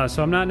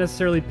 So I'm not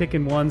necessarily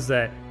picking ones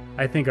that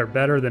I think are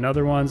better than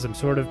other ones. I'm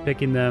sort of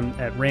picking them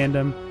at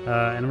random,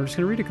 and we're just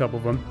going to read a couple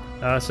of them.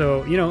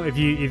 So, if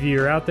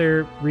you're out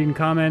there reading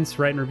comments,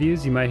 writing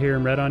reviews, you might hear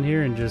them read on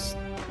here, and just,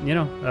 we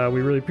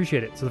really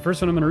appreciate it. So the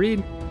first one I'm going to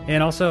read,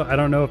 and also I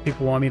don't know if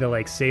people want me to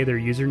like say their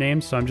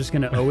usernames, so I'm just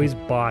going to always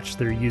botch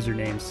their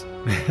usernames.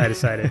 I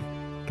decided.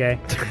 Okay.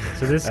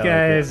 So this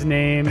guy's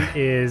name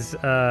is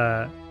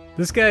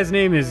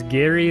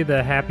Gary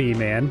the Happy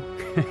Man.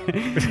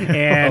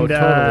 And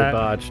totally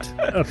botched.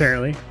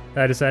 Apparently,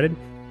 I decided.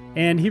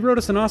 And he wrote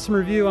us an awesome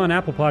review on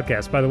Apple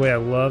Podcasts. By the way, I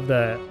love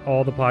that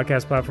all the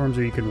podcast platforms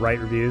where you can write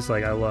reviews.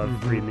 Like, I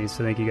love reading these,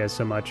 so thank you guys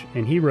so much.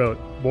 And he wrote,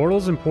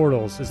 Mortals and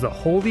Portals is the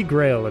holy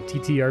grail of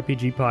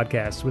TTRPG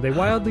podcasts with a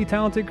wildly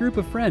talented group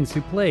of friends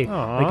who play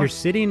like you're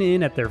sitting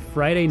in at their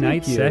Friday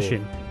night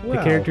session. Wow.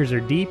 The characters are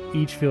deep,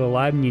 each feel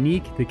alive and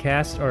unique. The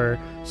cast are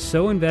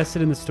so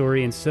invested in the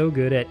story and so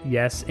good at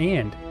yes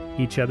and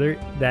each other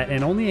that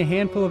in only a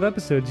handful of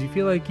episodes you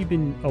feel like you've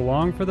been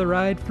along for the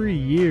ride for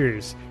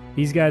years.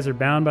 These guys are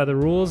bound by the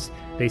rules.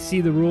 They see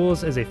the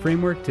rules as a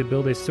framework to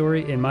build a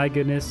story, and my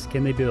goodness,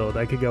 can they build.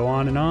 I could go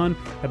on and on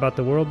about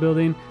the world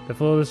building, the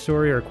flow of the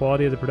story, or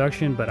quality of the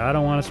production, but I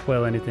don't want to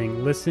spoil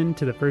anything. Listen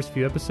to the first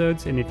few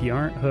episodes, and if you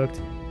aren't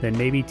hooked, then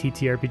maybe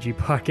TTRPG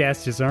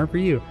podcasts just aren't for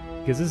you,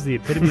 because this is the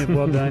epitome of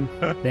well done.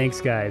 Thanks,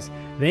 guys.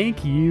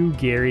 Thank you,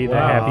 Gary, the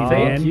Happy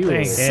Man. Thank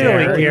you.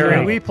 Silly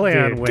Gary. We play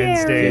on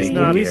Wednesdays.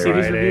 When we see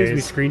these reviews, we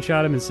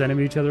screenshot them and send them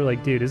to each other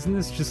like, dude, isn't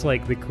this just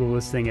like the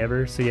coolest thing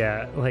ever? So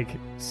yeah, like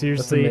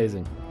seriously, that's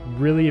amazing.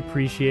 Really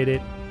appreciate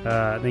it.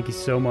 Thank you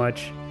so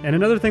much. And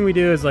another thing we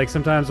do is like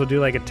sometimes we'll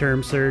do like a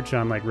term search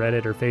on like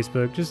Reddit or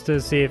Facebook just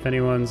to see if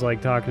anyone's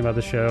like talking about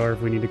the show or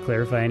if we need to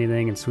clarify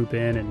anything and swoop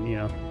in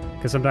and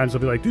because sometimes they'll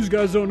be like, these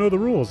guys don't know the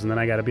rules. And then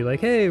I got to be like,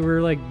 hey,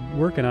 we're like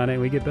working on it.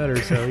 We get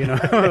better. So,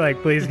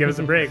 like, please give us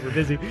a break. We're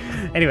busy.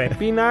 Anyway.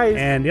 Be nice.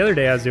 And the other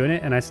day I was doing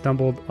it and I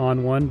stumbled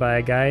on one by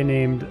a guy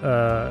named,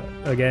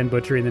 again,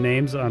 butchering the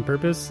names on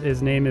purpose.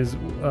 His name is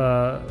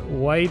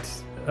White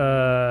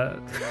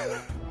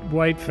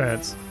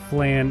Fence.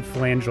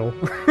 Flangel.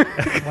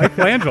 White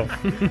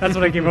Flangel. That's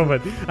what I came up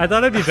with. I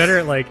thought I'd be better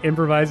at like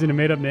improvising a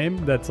made up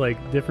name that's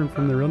like different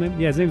from the real name.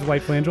 Yeah, his name's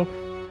White Flangel.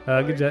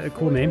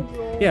 Cool name.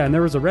 Yeah, and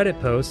there was a Reddit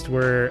post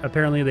where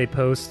apparently they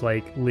post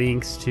like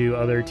links to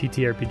other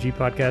TTRPG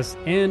podcasts,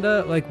 and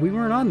like we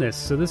weren't on this,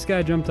 so this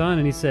guy jumped on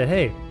and he said,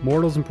 hey,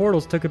 Mortals and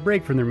Portals took a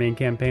break from their main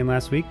campaign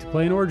last week to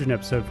play an Origin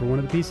episode for one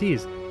of the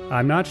PCs.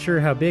 I'm not sure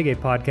how big a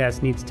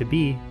podcast needs to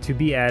be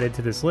added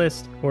to this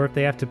list, or if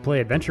they have to play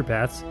adventure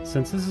paths,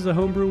 since this is a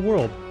homebrew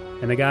world.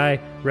 And the guy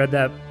read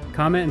that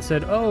comment and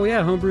said, oh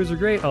yeah, homebrews are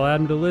great, I'll add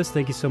them to the list,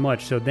 thank you so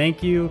much. So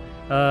thank you,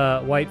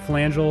 White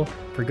Flangel,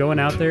 for going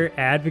out there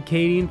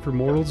advocating for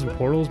Mortals and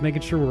Portals,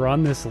 making sure we're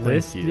on this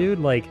list, dude.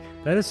 Like,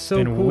 that is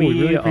so cool. We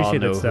really all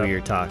appreciate know that stuff. who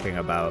you're talking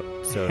about,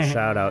 so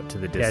shout out to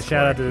the Discord. Yeah,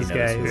 shout out to this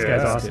guy. This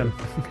guy's awesome.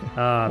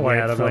 I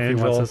don't know if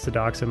he wants us to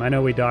dox him. I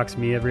know we dox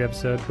me every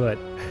episode, but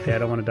yeah, I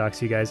don't want to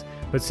dox you guys.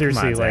 But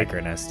seriously, Zach or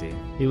Nesty.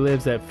 He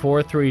lives at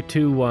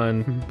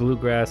 4321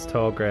 Bluegrass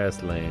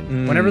Tallgrass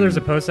Lane. Whenever there's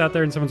a post out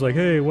there and someone's like,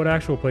 hey, what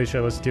actual place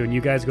should I listen to? And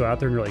you guys go out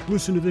there and you're like,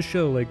 listen to this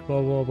show, like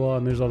blah, blah, blah,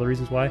 and there's all the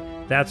reasons why.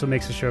 That's what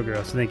makes the show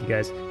grow. So thank you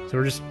guys. So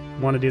we're just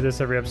want to do this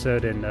every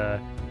episode and,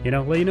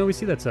 let you know we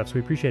see that stuff. So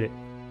we appreciate it.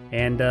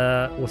 And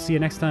we'll see you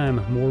next time,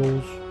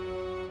 mortals.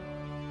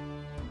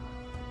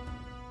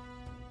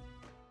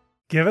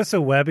 Give us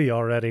a Webby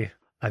already.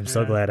 I'm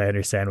so glad I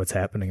understand what's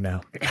happening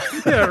now.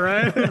 Yeah,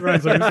 right?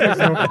 Ryan's like, this makes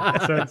no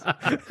sense.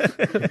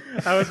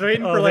 I was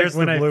waiting for like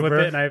when I flip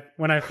it and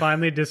when I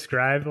finally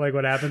described like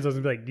what happens, I was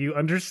gonna be like, do you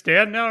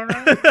understand now,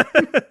 Ryan?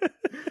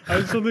 I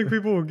just don't think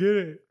people will get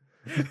it.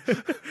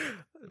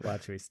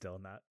 Watch me still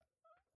not.